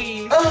rolls,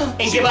 please?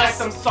 And give us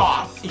some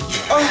sauce.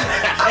 I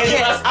And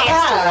give us can't.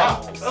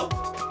 extra.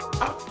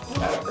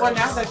 Well,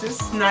 now that this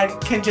night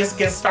can just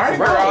get started,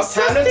 Right, girl. it's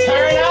time to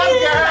turn up,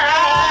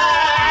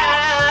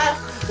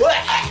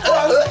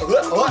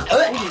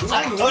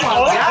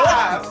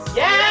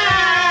 Yes.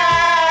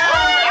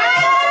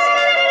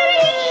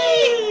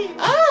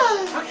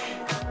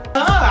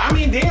 I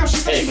mean, damn, she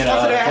said Hey, she can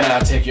was to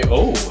that. I take your...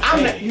 Oh,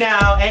 I'm hey.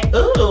 now and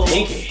ooh.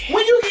 Pinky.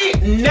 When you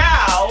get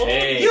now,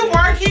 Hey. you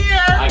work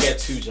here. I got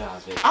 2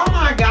 jobs, baby. Oh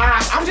my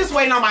gosh, I'm just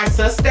waiting on my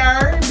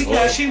sister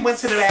because she went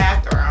to the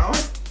bathroom.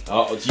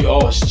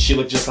 She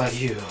looked just like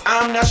you.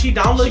 No, she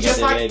don't look She got just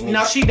that like leg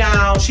no, she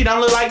don't. She don't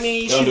look like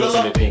me. Don't She's do a it to me,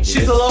 little, Pinky.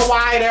 she's a little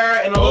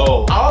wider and a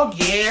little. Oh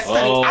yes,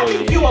 honey. Oh, I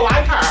think yeah. you will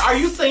like her. Are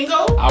you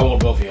single? I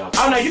want both of y'all.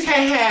 Oh no, you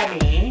can't have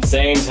me.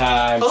 Same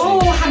time. Oh,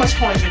 same- how much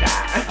coins you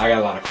got? I got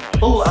a lot of coins.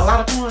 Oh, a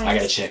lot of coins. I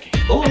got to check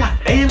it. Oh,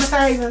 like in the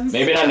savings.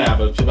 Maybe not now,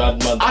 but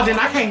about a month. Oh, then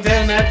I can't do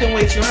nothing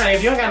with you, honey.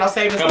 If you ain't got no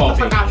savings, Come what on,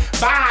 the fuck Pinky.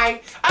 out.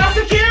 Bye.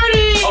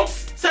 Security. Oh.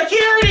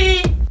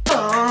 Security.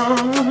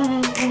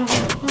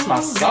 It's my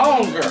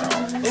song, girl.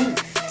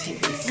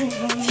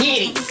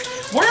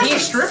 Titties. Where are the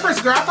strippers,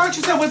 girl? I thought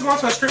you said we was going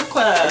to a strip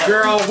club.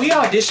 Girl, we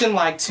auditioned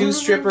like 2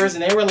 strippers,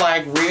 and they were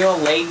like real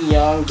late and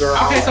young girls.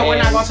 Okay, so we're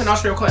not going to no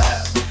strip club.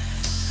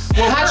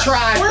 Well, I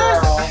tried,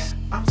 girl.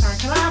 I'm sorry,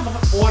 can I have an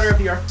order of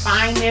your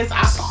finest?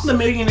 I saw the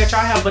million that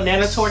y'all have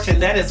banana torch,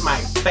 and that is my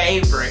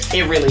favorite.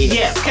 It really is.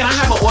 Yes, can I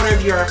have an order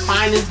of your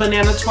finest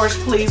banana torch,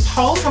 please?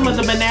 Hold some of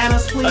the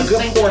bananas, please. A good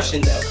Thank you.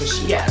 portion, though, because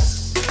she... Yes.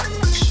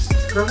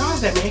 Girl, why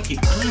does that man keep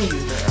eyeing you,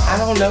 girl? I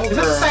don't know, Is girl.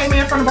 this the same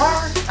man from the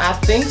bar? I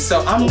think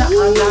so. I'm not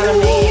a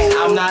man.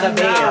 I'm not a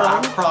bear. No. I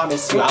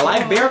promise you. I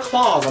like bear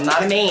claws. I'm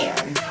not a man.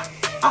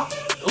 Oh,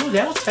 ooh,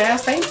 that was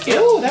fast. Thank you.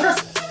 Ooh, that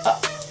was...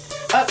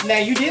 now,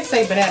 you did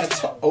say banana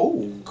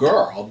oh,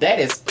 girl. That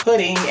is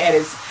pudding at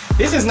its...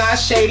 This is not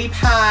Shady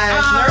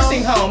Pines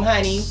Nursing Home,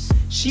 honey.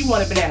 She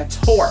wanted banana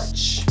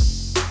torch.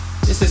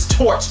 This is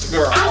torched,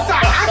 girl. I'm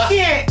sorry, I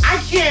can't.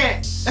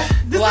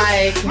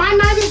 My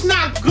night is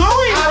not going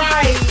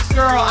right.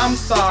 Girl, I'm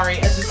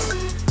sorry.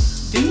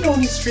 Do you know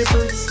any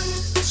strippers?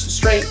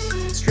 Straight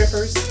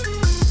strippers?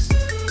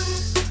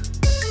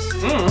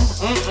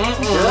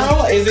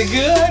 Girl, is it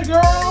good,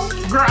 girl?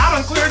 Girl, I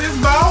done cleared this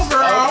bowl,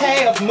 girl.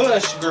 Okay, a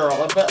mush,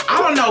 girl. But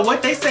I don't know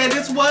what they said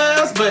this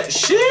was, but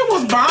she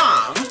was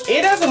bomb.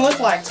 it doesn't look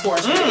like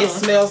torch. It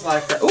smells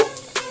like her. Ooh,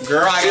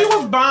 girl, She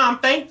was bomb.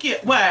 Thank you.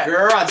 What?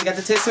 girl, I just got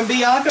to text some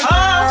Bianca. Oh,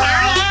 sorry.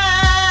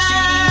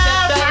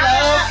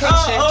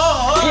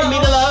 Hit me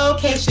the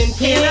location.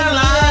 Pin me the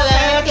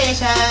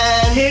location.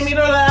 Hit me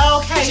the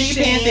location. She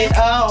pinned it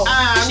on.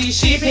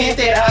 She pinned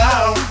it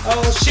on.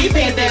 Oh, she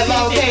pinned that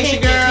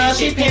location, girl.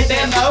 She pinned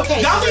that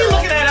location. Don't be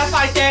looking at us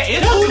like that.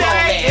 It's who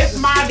day. It's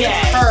my day.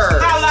 It's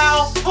hers.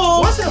 Hello,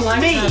 who? What's it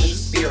like? Me.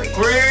 Spirit.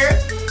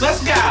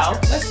 Let's go.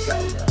 Let's go,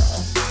 girl.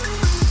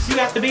 You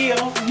got the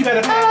bill. You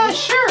better pay.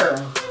 Sure.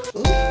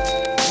 Ooh,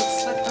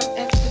 looks like I'm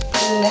at the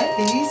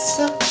place.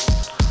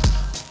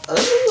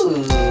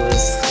 Ooh,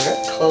 strip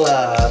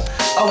club.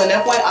 Oh, and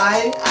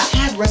FYI, I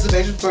had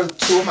reservations for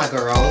 2 of my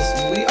girls.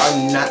 We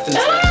are not the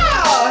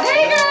Oh,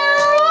 hey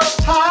girl.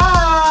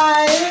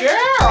 Hi.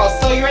 Girl,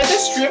 so you're at the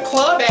strip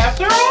club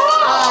after all?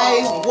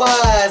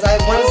 I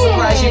wanted to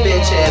surprise you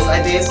bitches.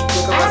 I did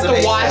book a I have to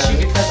reservation. watch you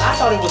because I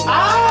thought it was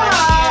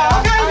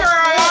Okay, girl.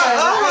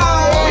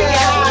 We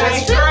got you.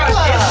 It's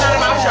not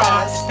about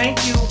y'all. Thank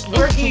you.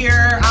 We're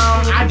here.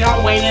 I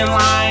don't wait in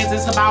lines.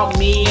 It's about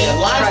me.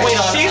 lines wait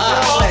on She's us.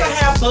 supposed to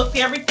have booked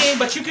everything,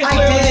 but you can I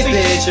clearly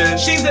did, see bitch.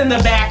 she's in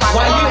the back. Like,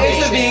 Why you bitch.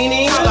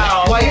 intervening?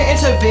 Hello. Why you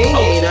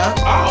intervening?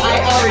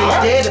 I already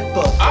did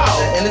book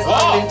it, and it's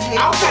already been paid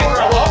Okay, for.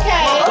 girl.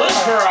 Okay. Good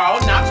girl.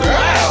 Not too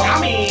much. I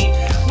mean,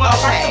 well,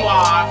 first of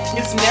all,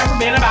 it's never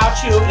been about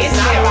you. It's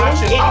not about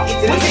you.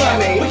 It's about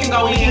me. We can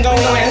go in.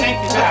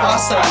 Thank you, child.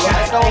 Awesome.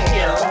 Let's go in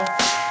here.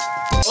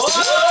 Oh,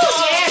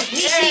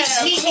 yes.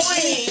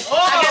 Neat. Oh,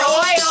 I got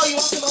oil. You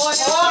want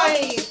some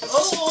oil?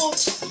 Oh,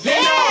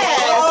 Yes.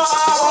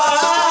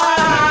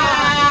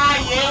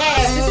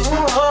 yes.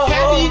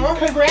 Happy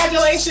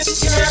congratulations,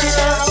 girl.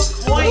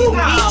 Coin.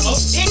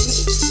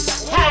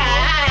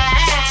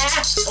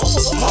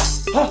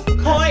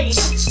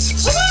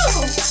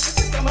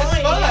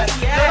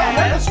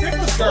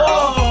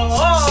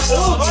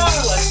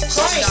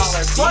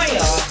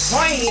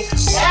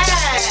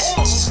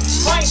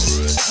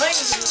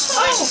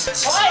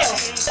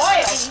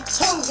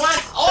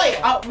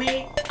 Oh,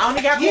 me. I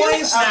only got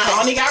coins now. I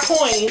only got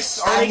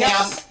coins.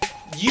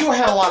 You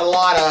had a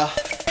lot of.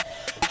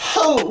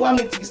 Oh, I'm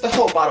gonna use the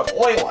whole bottle of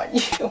oil on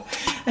you.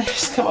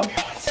 Just come up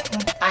here one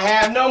second. I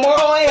have no more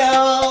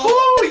oil.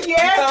 Oh,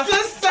 yes,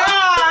 sister.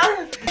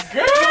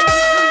 Girl,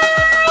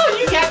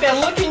 you got that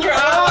look in your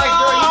eye like,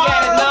 girl, you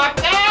got it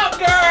knocked out,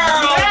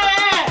 girl.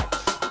 Yeah.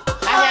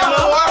 I have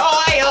no more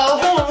oil,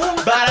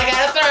 but I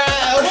gotta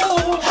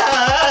throw.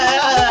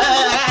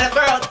 I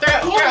gotta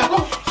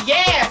throw.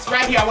 Yes,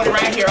 right here. I want it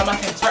right here on my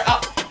face.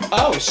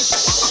 Oh,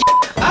 shit.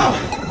 Oh.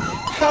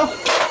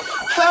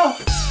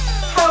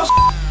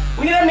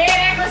 We need a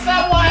medic or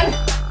someone.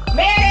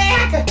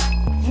 Medic.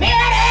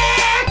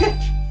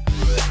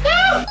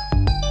 No.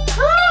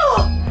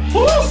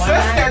 Ooh,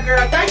 sister,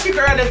 girl. Thank you,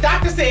 girl. The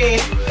doctor said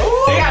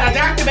they got a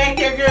doctor back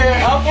there,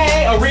 girl.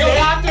 Okay, a real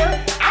doctor?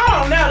 I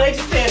don't know. They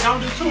just said don't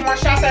do 2 more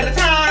shots at a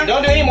time.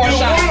 Don't do any more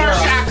shots, One more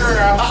girl. shot,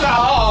 girl. So,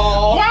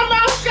 one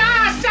more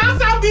shot.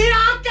 Shots on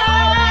Bianca.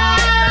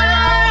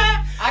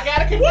 I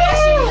got a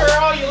confession,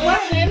 girl. You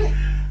listening?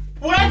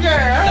 What,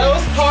 girl?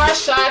 Those car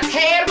shots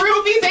had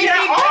rubies in them.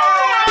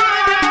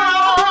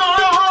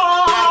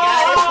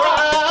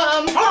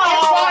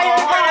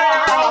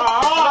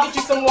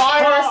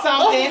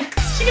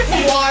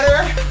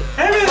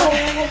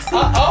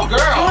 Oh,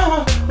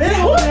 girl.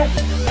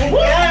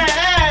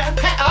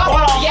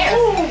 Yes,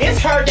 it's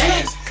her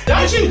dance.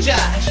 Don't you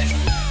judge.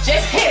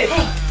 Just hit it.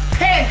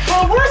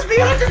 Oh, where's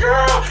Bianca,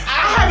 girl?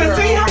 I haven't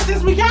seen her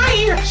since we got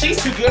here.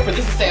 She's too good for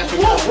this disaster.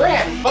 We're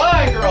having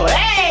fun, girl.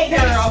 Hey,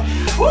 girl.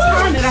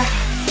 Turn it out.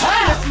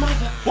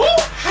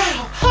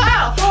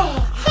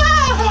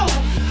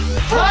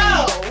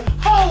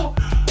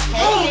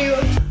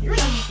 You're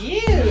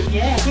cute.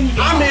 Yeah.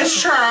 I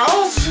miss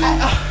Charles.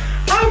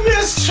 I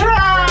miss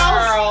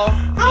Charles.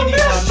 I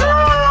miss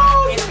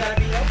Charles. It's gonna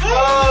be okay.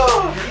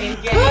 Oh, You're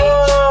engaged.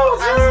 oh,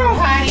 girl.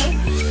 Honey,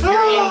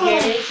 you're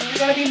engaged. You're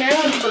gonna be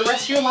married for the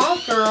rest of your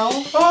life, girl.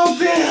 Oh,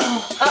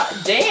 damn.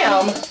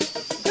 Damn.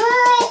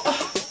 Girl.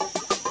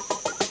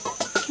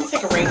 Can you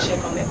take a rain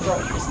check on that? Girl,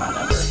 here's my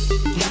number.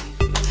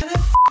 Where the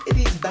f are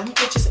these dumb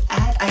bitches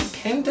at? I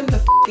pinned them the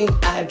f***ing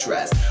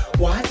address.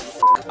 Why the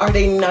f are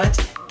they not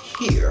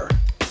here?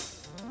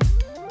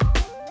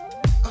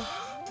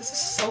 This is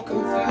so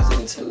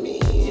confusing to me.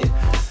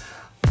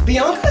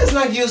 Bianca is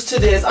not used to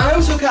this. I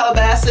am 2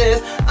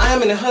 Calabasas. I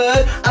am in the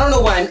hood. I don't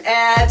know where I'm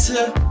at.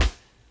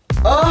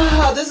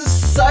 Oh, this is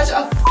such a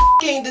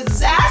f***ing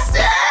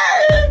disaster.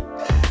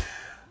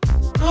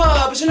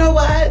 Oh, but you know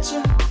what?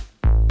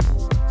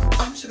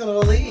 I'm just gonna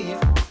leave.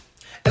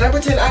 And I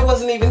pretend I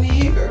wasn't even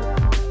here.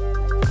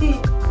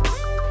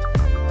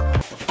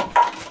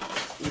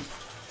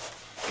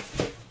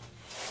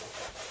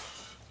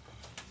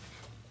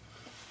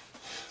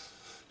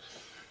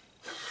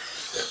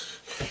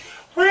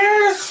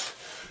 Where's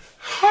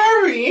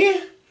Harry?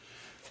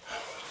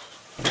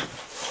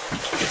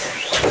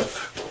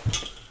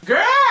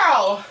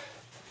 Girl,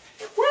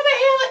 where the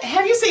hell?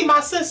 Have you seen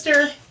my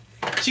sister?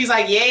 She's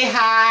like, yay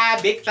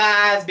high, big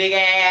thighs, big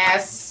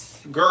ass,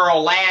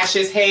 girl,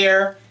 lashes,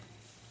 hair.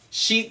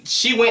 She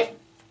went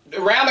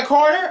around the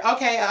corner.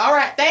 Okay, all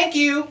right, thank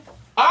you.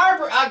 Sorry,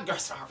 girl, I've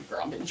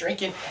been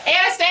drinking.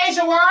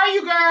 Anastasia, where are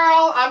you,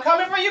 girl? I'm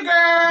coming for you,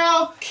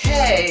 girl.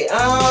 Okay,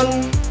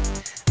 I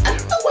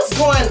don't know what's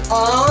going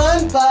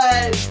on,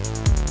 but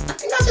I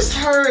think I just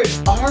heard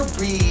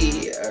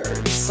Aubrey or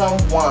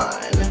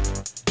someone.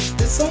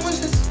 Did someone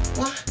just,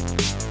 what?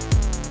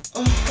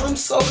 Oh, I'm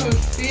so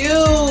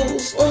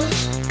confused. Oh.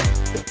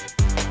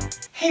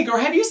 Hey girl,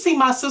 have you seen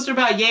my sister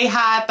about yay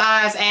high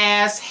thighs,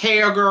 ass,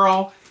 hair,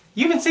 girl?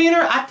 You haven't seen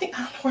her? I don't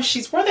know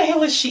where the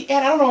hell is she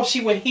at? I don't know if she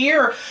went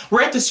here.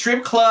 We're at the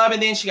strip club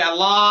and then she got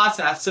lost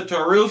and I slipped her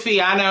a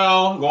roofie. I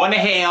know, going to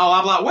hell.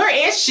 I'm like, where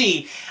is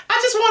she? I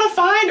just want to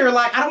find her.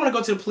 Like, I don't want to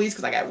go to the police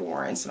because I got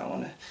warrants and I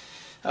want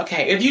to.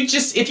 Okay, if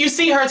you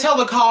see her, tell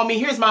her to call me.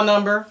 Here's my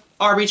number.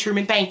 R.B.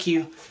 Truman, thank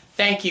you.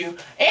 Thank you.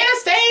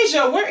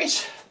 Anastasia, where is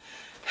she?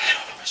 I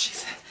don't know where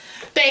she's at.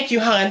 Thank you,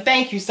 hon.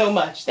 Thank you so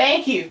much.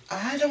 Thank you.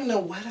 I don't know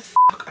where the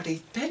fuck are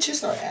these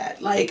bitches are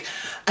at. Like,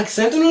 I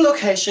sent them the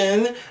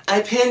location.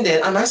 I pinned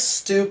it. I'm not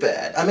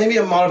stupid. I may be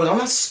a model, but I'm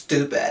not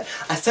stupid.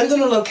 I sent them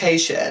the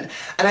location,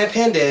 and I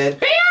pinned it.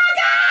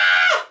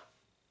 Bianca!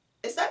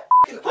 Is that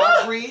fucking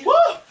Aubrey? Woo!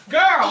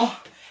 Girl,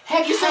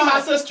 have you seen my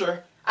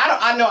sister?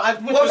 I know.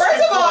 Well,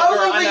 first of all, I was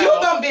looking for you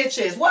dumb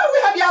bitches. Where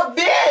have y'all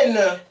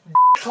been?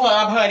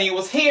 Club, honey. It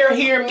was here,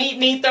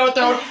 meet,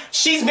 throw.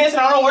 She's missing.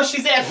 I don't know where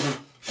she's at.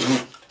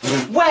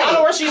 Wait, I don't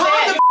know where she's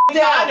at.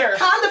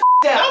 Calm the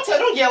down.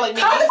 Don't yell at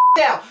me. Calm the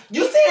down.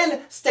 You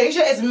saying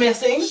Stasia is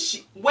missing?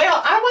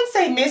 Well, I wouldn't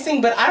say missing,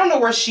 but I don't know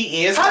where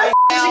she is. How did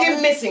she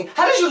get missing?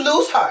 How did you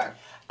lose her?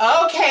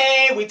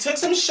 Okay, we took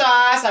some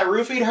shots. I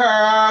roofied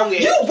her.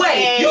 You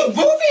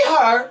roofied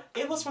her?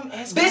 It was from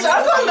S. Bitch,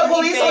 I'm calling the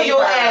police on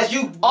your ass.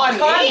 You on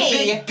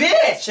me,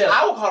 bitch.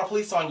 I will call the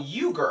police on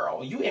you,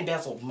 girl. You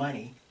embezzled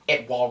money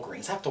at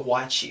Walgreens. I have to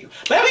watch you.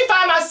 But let me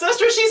find my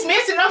sister. She's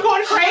missing. I'm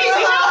going crazy.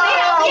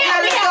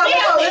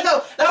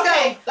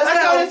 Let's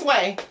go this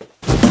way.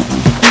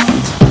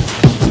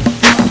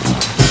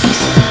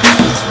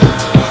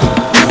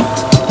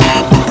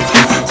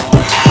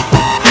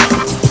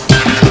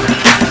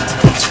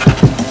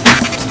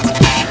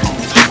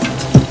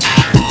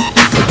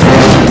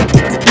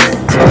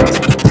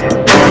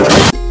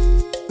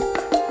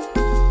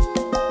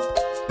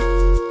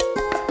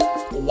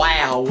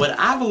 Wow, what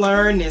I've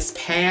learned this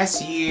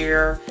past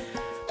year,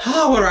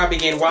 where do I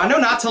begin? Well, I know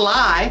not to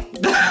lie.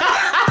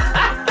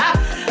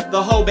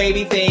 The whole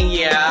baby thing,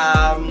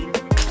 yeah.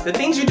 The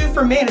things you do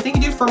for men, the things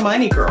you do for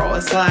money, girl.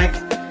 It's like,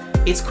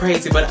 it's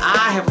crazy, but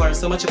I have learned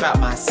so much about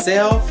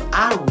myself.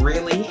 I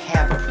really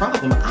have a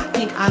problem. I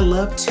think I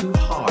love too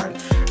hard.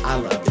 I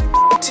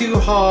love too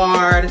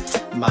hard.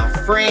 My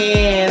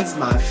friends,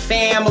 my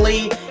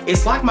family.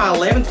 It's like my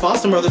 11th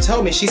foster mother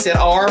told me. She said,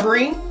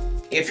 Aubrey,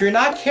 if you're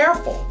not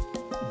careful,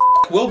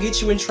 we'll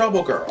get you in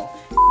trouble, girl.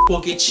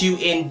 We'll get you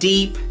in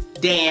deep,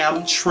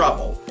 damn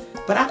trouble.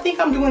 But I think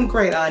I'm doing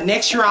great.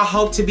 Next year, I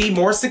hope to be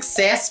more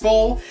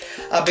successful,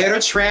 a better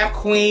trap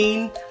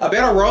queen, a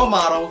better role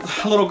model.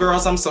 Little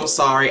girls, I'm so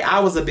sorry. I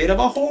was a bit of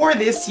a whore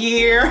this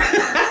year.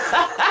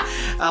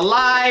 A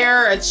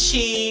liar, a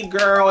cheat,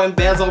 girl,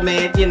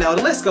 embezzlement, you know,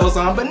 the list goes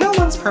on. But no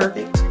one's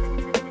perfect.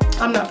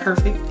 I'm not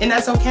perfect, and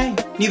that's okay.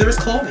 Neither is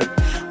Chloe.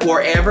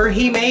 Wherever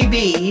he may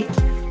be,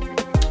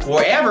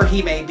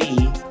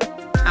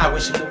 I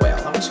wish him the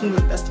well. I wish him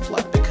the best of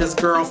luck because,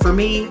 girl, for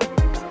me,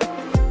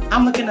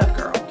 I'm looking up,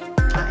 girl.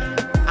 I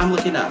am. I'm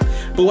looking up.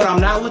 But what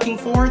I'm not looking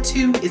forward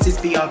to is this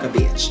Bianca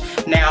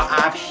bitch. Now,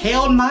 I've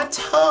held my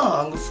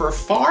tongue for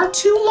far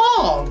too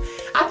long.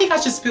 I think I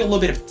should spill a little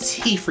bit of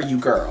tea for you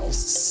girls.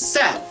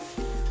 So,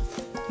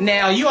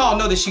 now, you all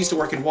know that she used to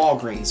work at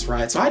Walgreens,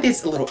 right? So I did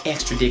a little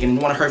extra digging in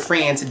one of her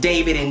friends,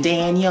 David and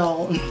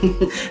Daniel.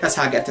 That's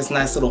how I got this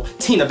nice little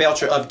Tina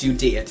Belcher updo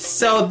did.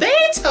 So they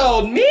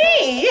told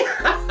me,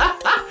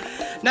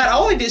 not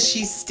only did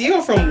she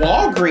steal from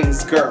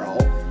Walgreens, girl,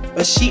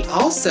 but she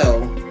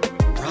also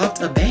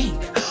robbed a bank.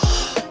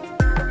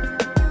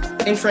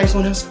 In Frank's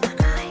one of them,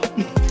 girl.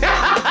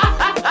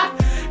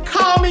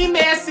 Call me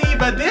messy,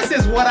 but this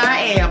is what I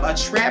am, a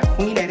trap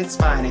queen at its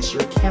finest.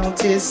 Your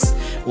countess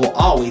will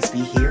always be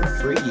here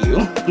for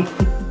you.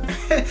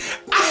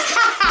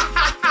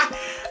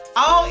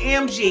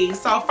 OMG.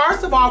 So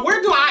first of all,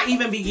 where do I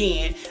even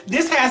begin?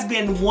 This has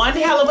been one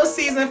hell of a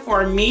season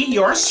for me,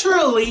 yours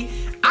truly.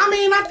 I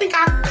mean, I think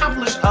I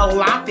accomplished a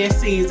lot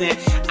this season.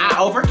 I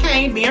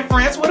overcame being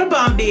friends with a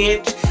bum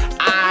bitch.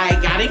 I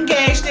got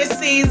engaged this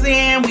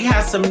season. We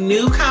had some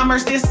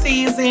newcomers this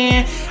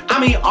season. I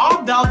mean,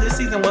 although this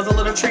season was a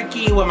little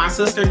tricky with my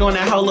sister doing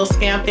that whole little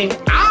scam thing,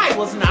 I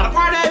was not a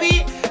part of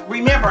it.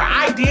 Remember,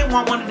 I did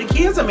want one of the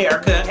kids,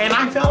 America, and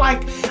I feel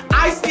like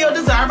I still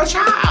deserve a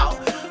child.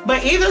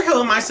 But either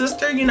who, my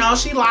sister, you know,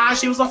 she lied.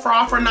 She was a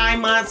fraud for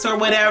 9 months or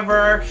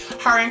whatever.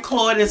 Her and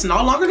Claude is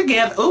no longer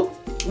together. Oop.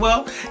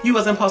 Well, you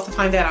wasn't supposed to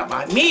find that out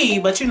by me,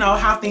 but you know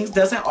how things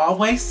doesn't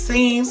always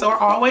seem or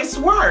always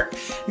work.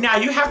 Now,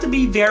 you have to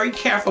be very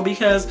careful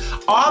because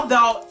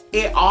although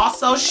it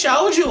also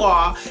showed you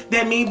all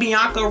that me and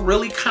Bianca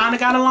really kind of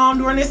got along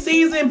during this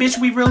season, bitch,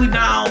 we really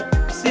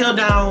still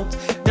don't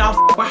f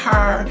with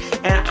her.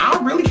 And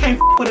I really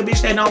can't f with a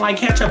bitch that don't like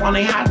ketchup on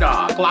a hot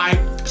dog. Like,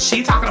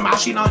 she talking about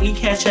she don't eat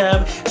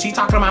ketchup. She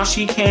talking about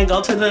she can't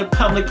go to the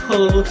public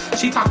pool.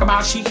 She talking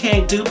about she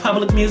can't do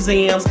public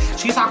museums.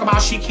 She talking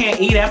about she can't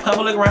eat at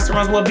public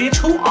restaurants. Well, bitch,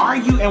 who are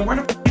you and where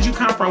the f did you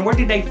come from? Where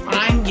did they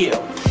find you?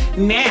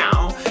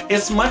 Now,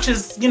 as much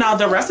as, you know,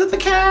 the rest of the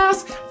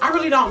cast, I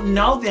really don't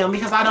know them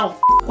because I don't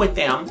f with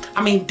them.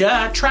 I mean,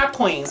 duh, Trap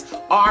Queens,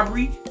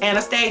 Aubrey,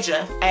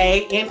 Anastasia,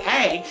 A and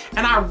A.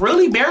 And I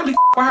really barely f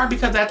with her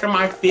because after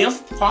my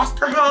 5th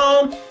foster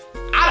home,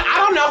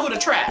 I don't know who to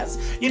trust.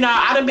 You know,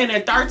 I done been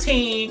in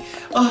 13,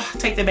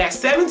 take that back,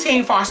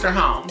 17 foster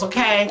homes,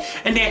 okay?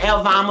 And then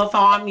Elvama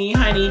found me,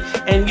 honey.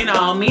 And, you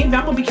know, me and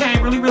Velma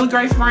became really, really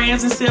great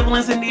friends and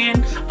siblings. And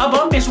then a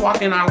bum bitch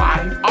walked in our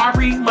life.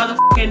 Aubrey,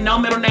 motherfucking no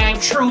middle name,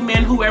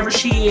 Truman, whoever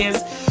she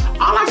is.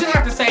 All I just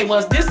have to say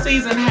was this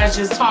season has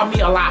just taught me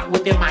a lot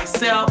within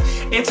myself.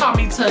 It taught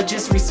me to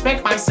just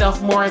respect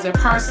myself more as a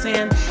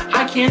person.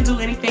 I can do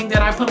anything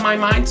that I put my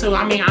mind to.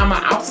 I mean, I'm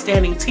an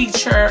outstanding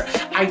teacher.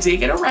 I did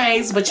get a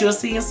raise, but you'll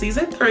see in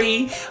season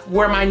 3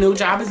 where my new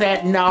job is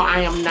at. No, I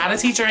am not a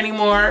teacher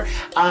anymore.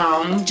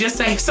 Just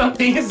say some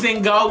things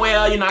didn't go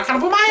well. You know, I kind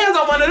of put my hands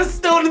on one of the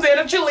students and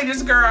a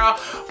cheerleaders girl.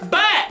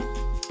 But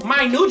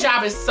my new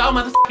job is so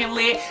motherfucking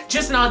lit.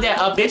 Just know that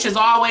a bitch is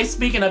always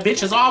speaking, a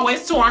bitch is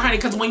always touring, honey.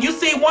 Because when you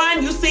see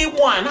one, you see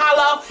one.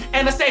 Hello,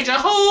 Anastasia,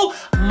 who?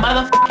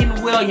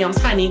 Motherfucking Williams,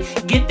 honey.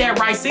 Get that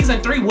right. Season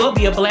 3 will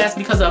be a blast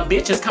because a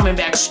bitch is coming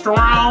back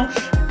strong,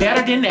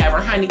 better than ever,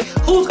 honey.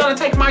 Who's gonna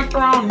take my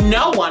throne?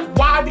 No one.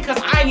 Why?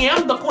 Because I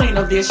am the queen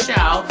of this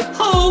show.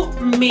 Who?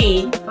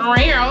 Me.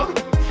 Real.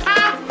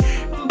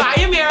 Bye,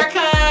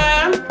 America.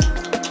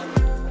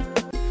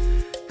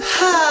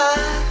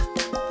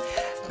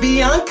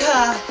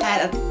 Bianca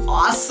had an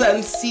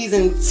awesome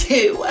season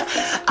 2.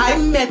 I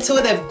met 2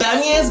 of the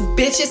bummiest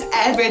bitches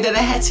ever that I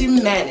had to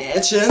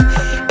manage.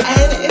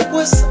 And it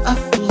was a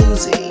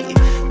floozy.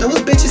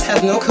 Those bitches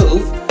have no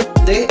coof.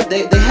 They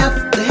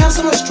have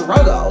so much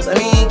struggles. I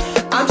mean,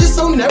 I'm just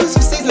so nervous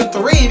for season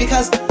 3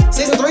 because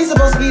season 3 is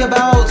supposed to be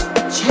about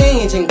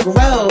change and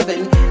growth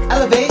and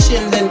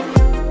elevations, and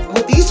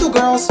with these 2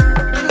 girls,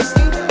 I don't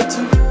see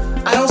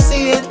that. I don't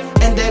see it,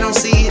 and they don't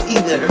see it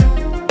either.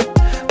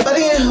 But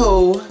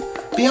anywho,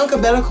 Bianca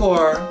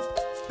Bellacore,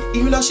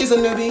 even though she's a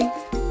newbie,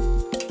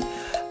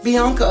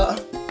 Bianca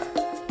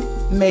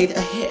made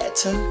a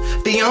hit.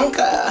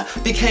 Bianca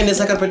became the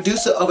second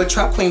producer over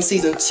Trap Queen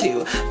season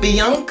 2.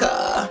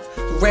 Bianca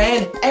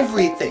ran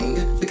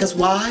everything because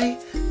why?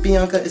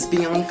 Bianca is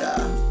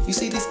Bianca. You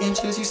see these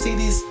inches? You see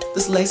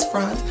this lace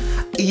front?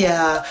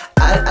 Yeah,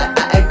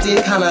 I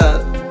did kind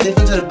of dip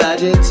into the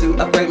budget to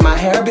upgrade my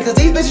hair because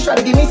these bitches tried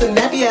to give me some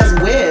nappy ass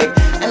wig,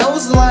 and I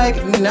was like,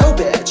 no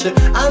bitch,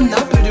 I'm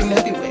not gonna do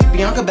nappy wig.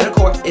 Bianca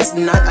Bellacore is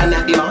not a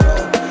nappy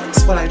model.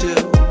 It's what I do.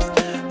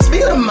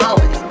 Speaking of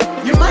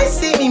modeling, you might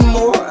see me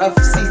more of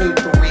season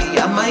 3.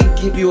 I might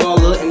give you all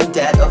a little in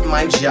depth of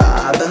my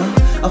job,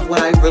 of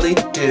what I really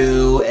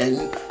do, and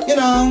you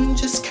know,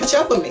 just catch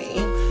up with me.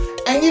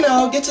 And you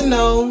know, get to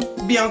know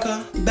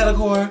Bianca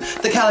Bellacore,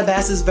 the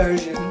Calabasas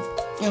version,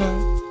 you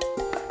know.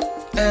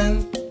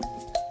 And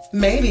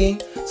maybe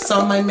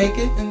some might make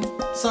it and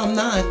some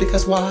not,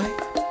 because why?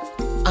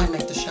 I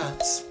make the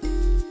shots.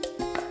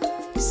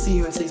 See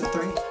you in season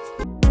 3.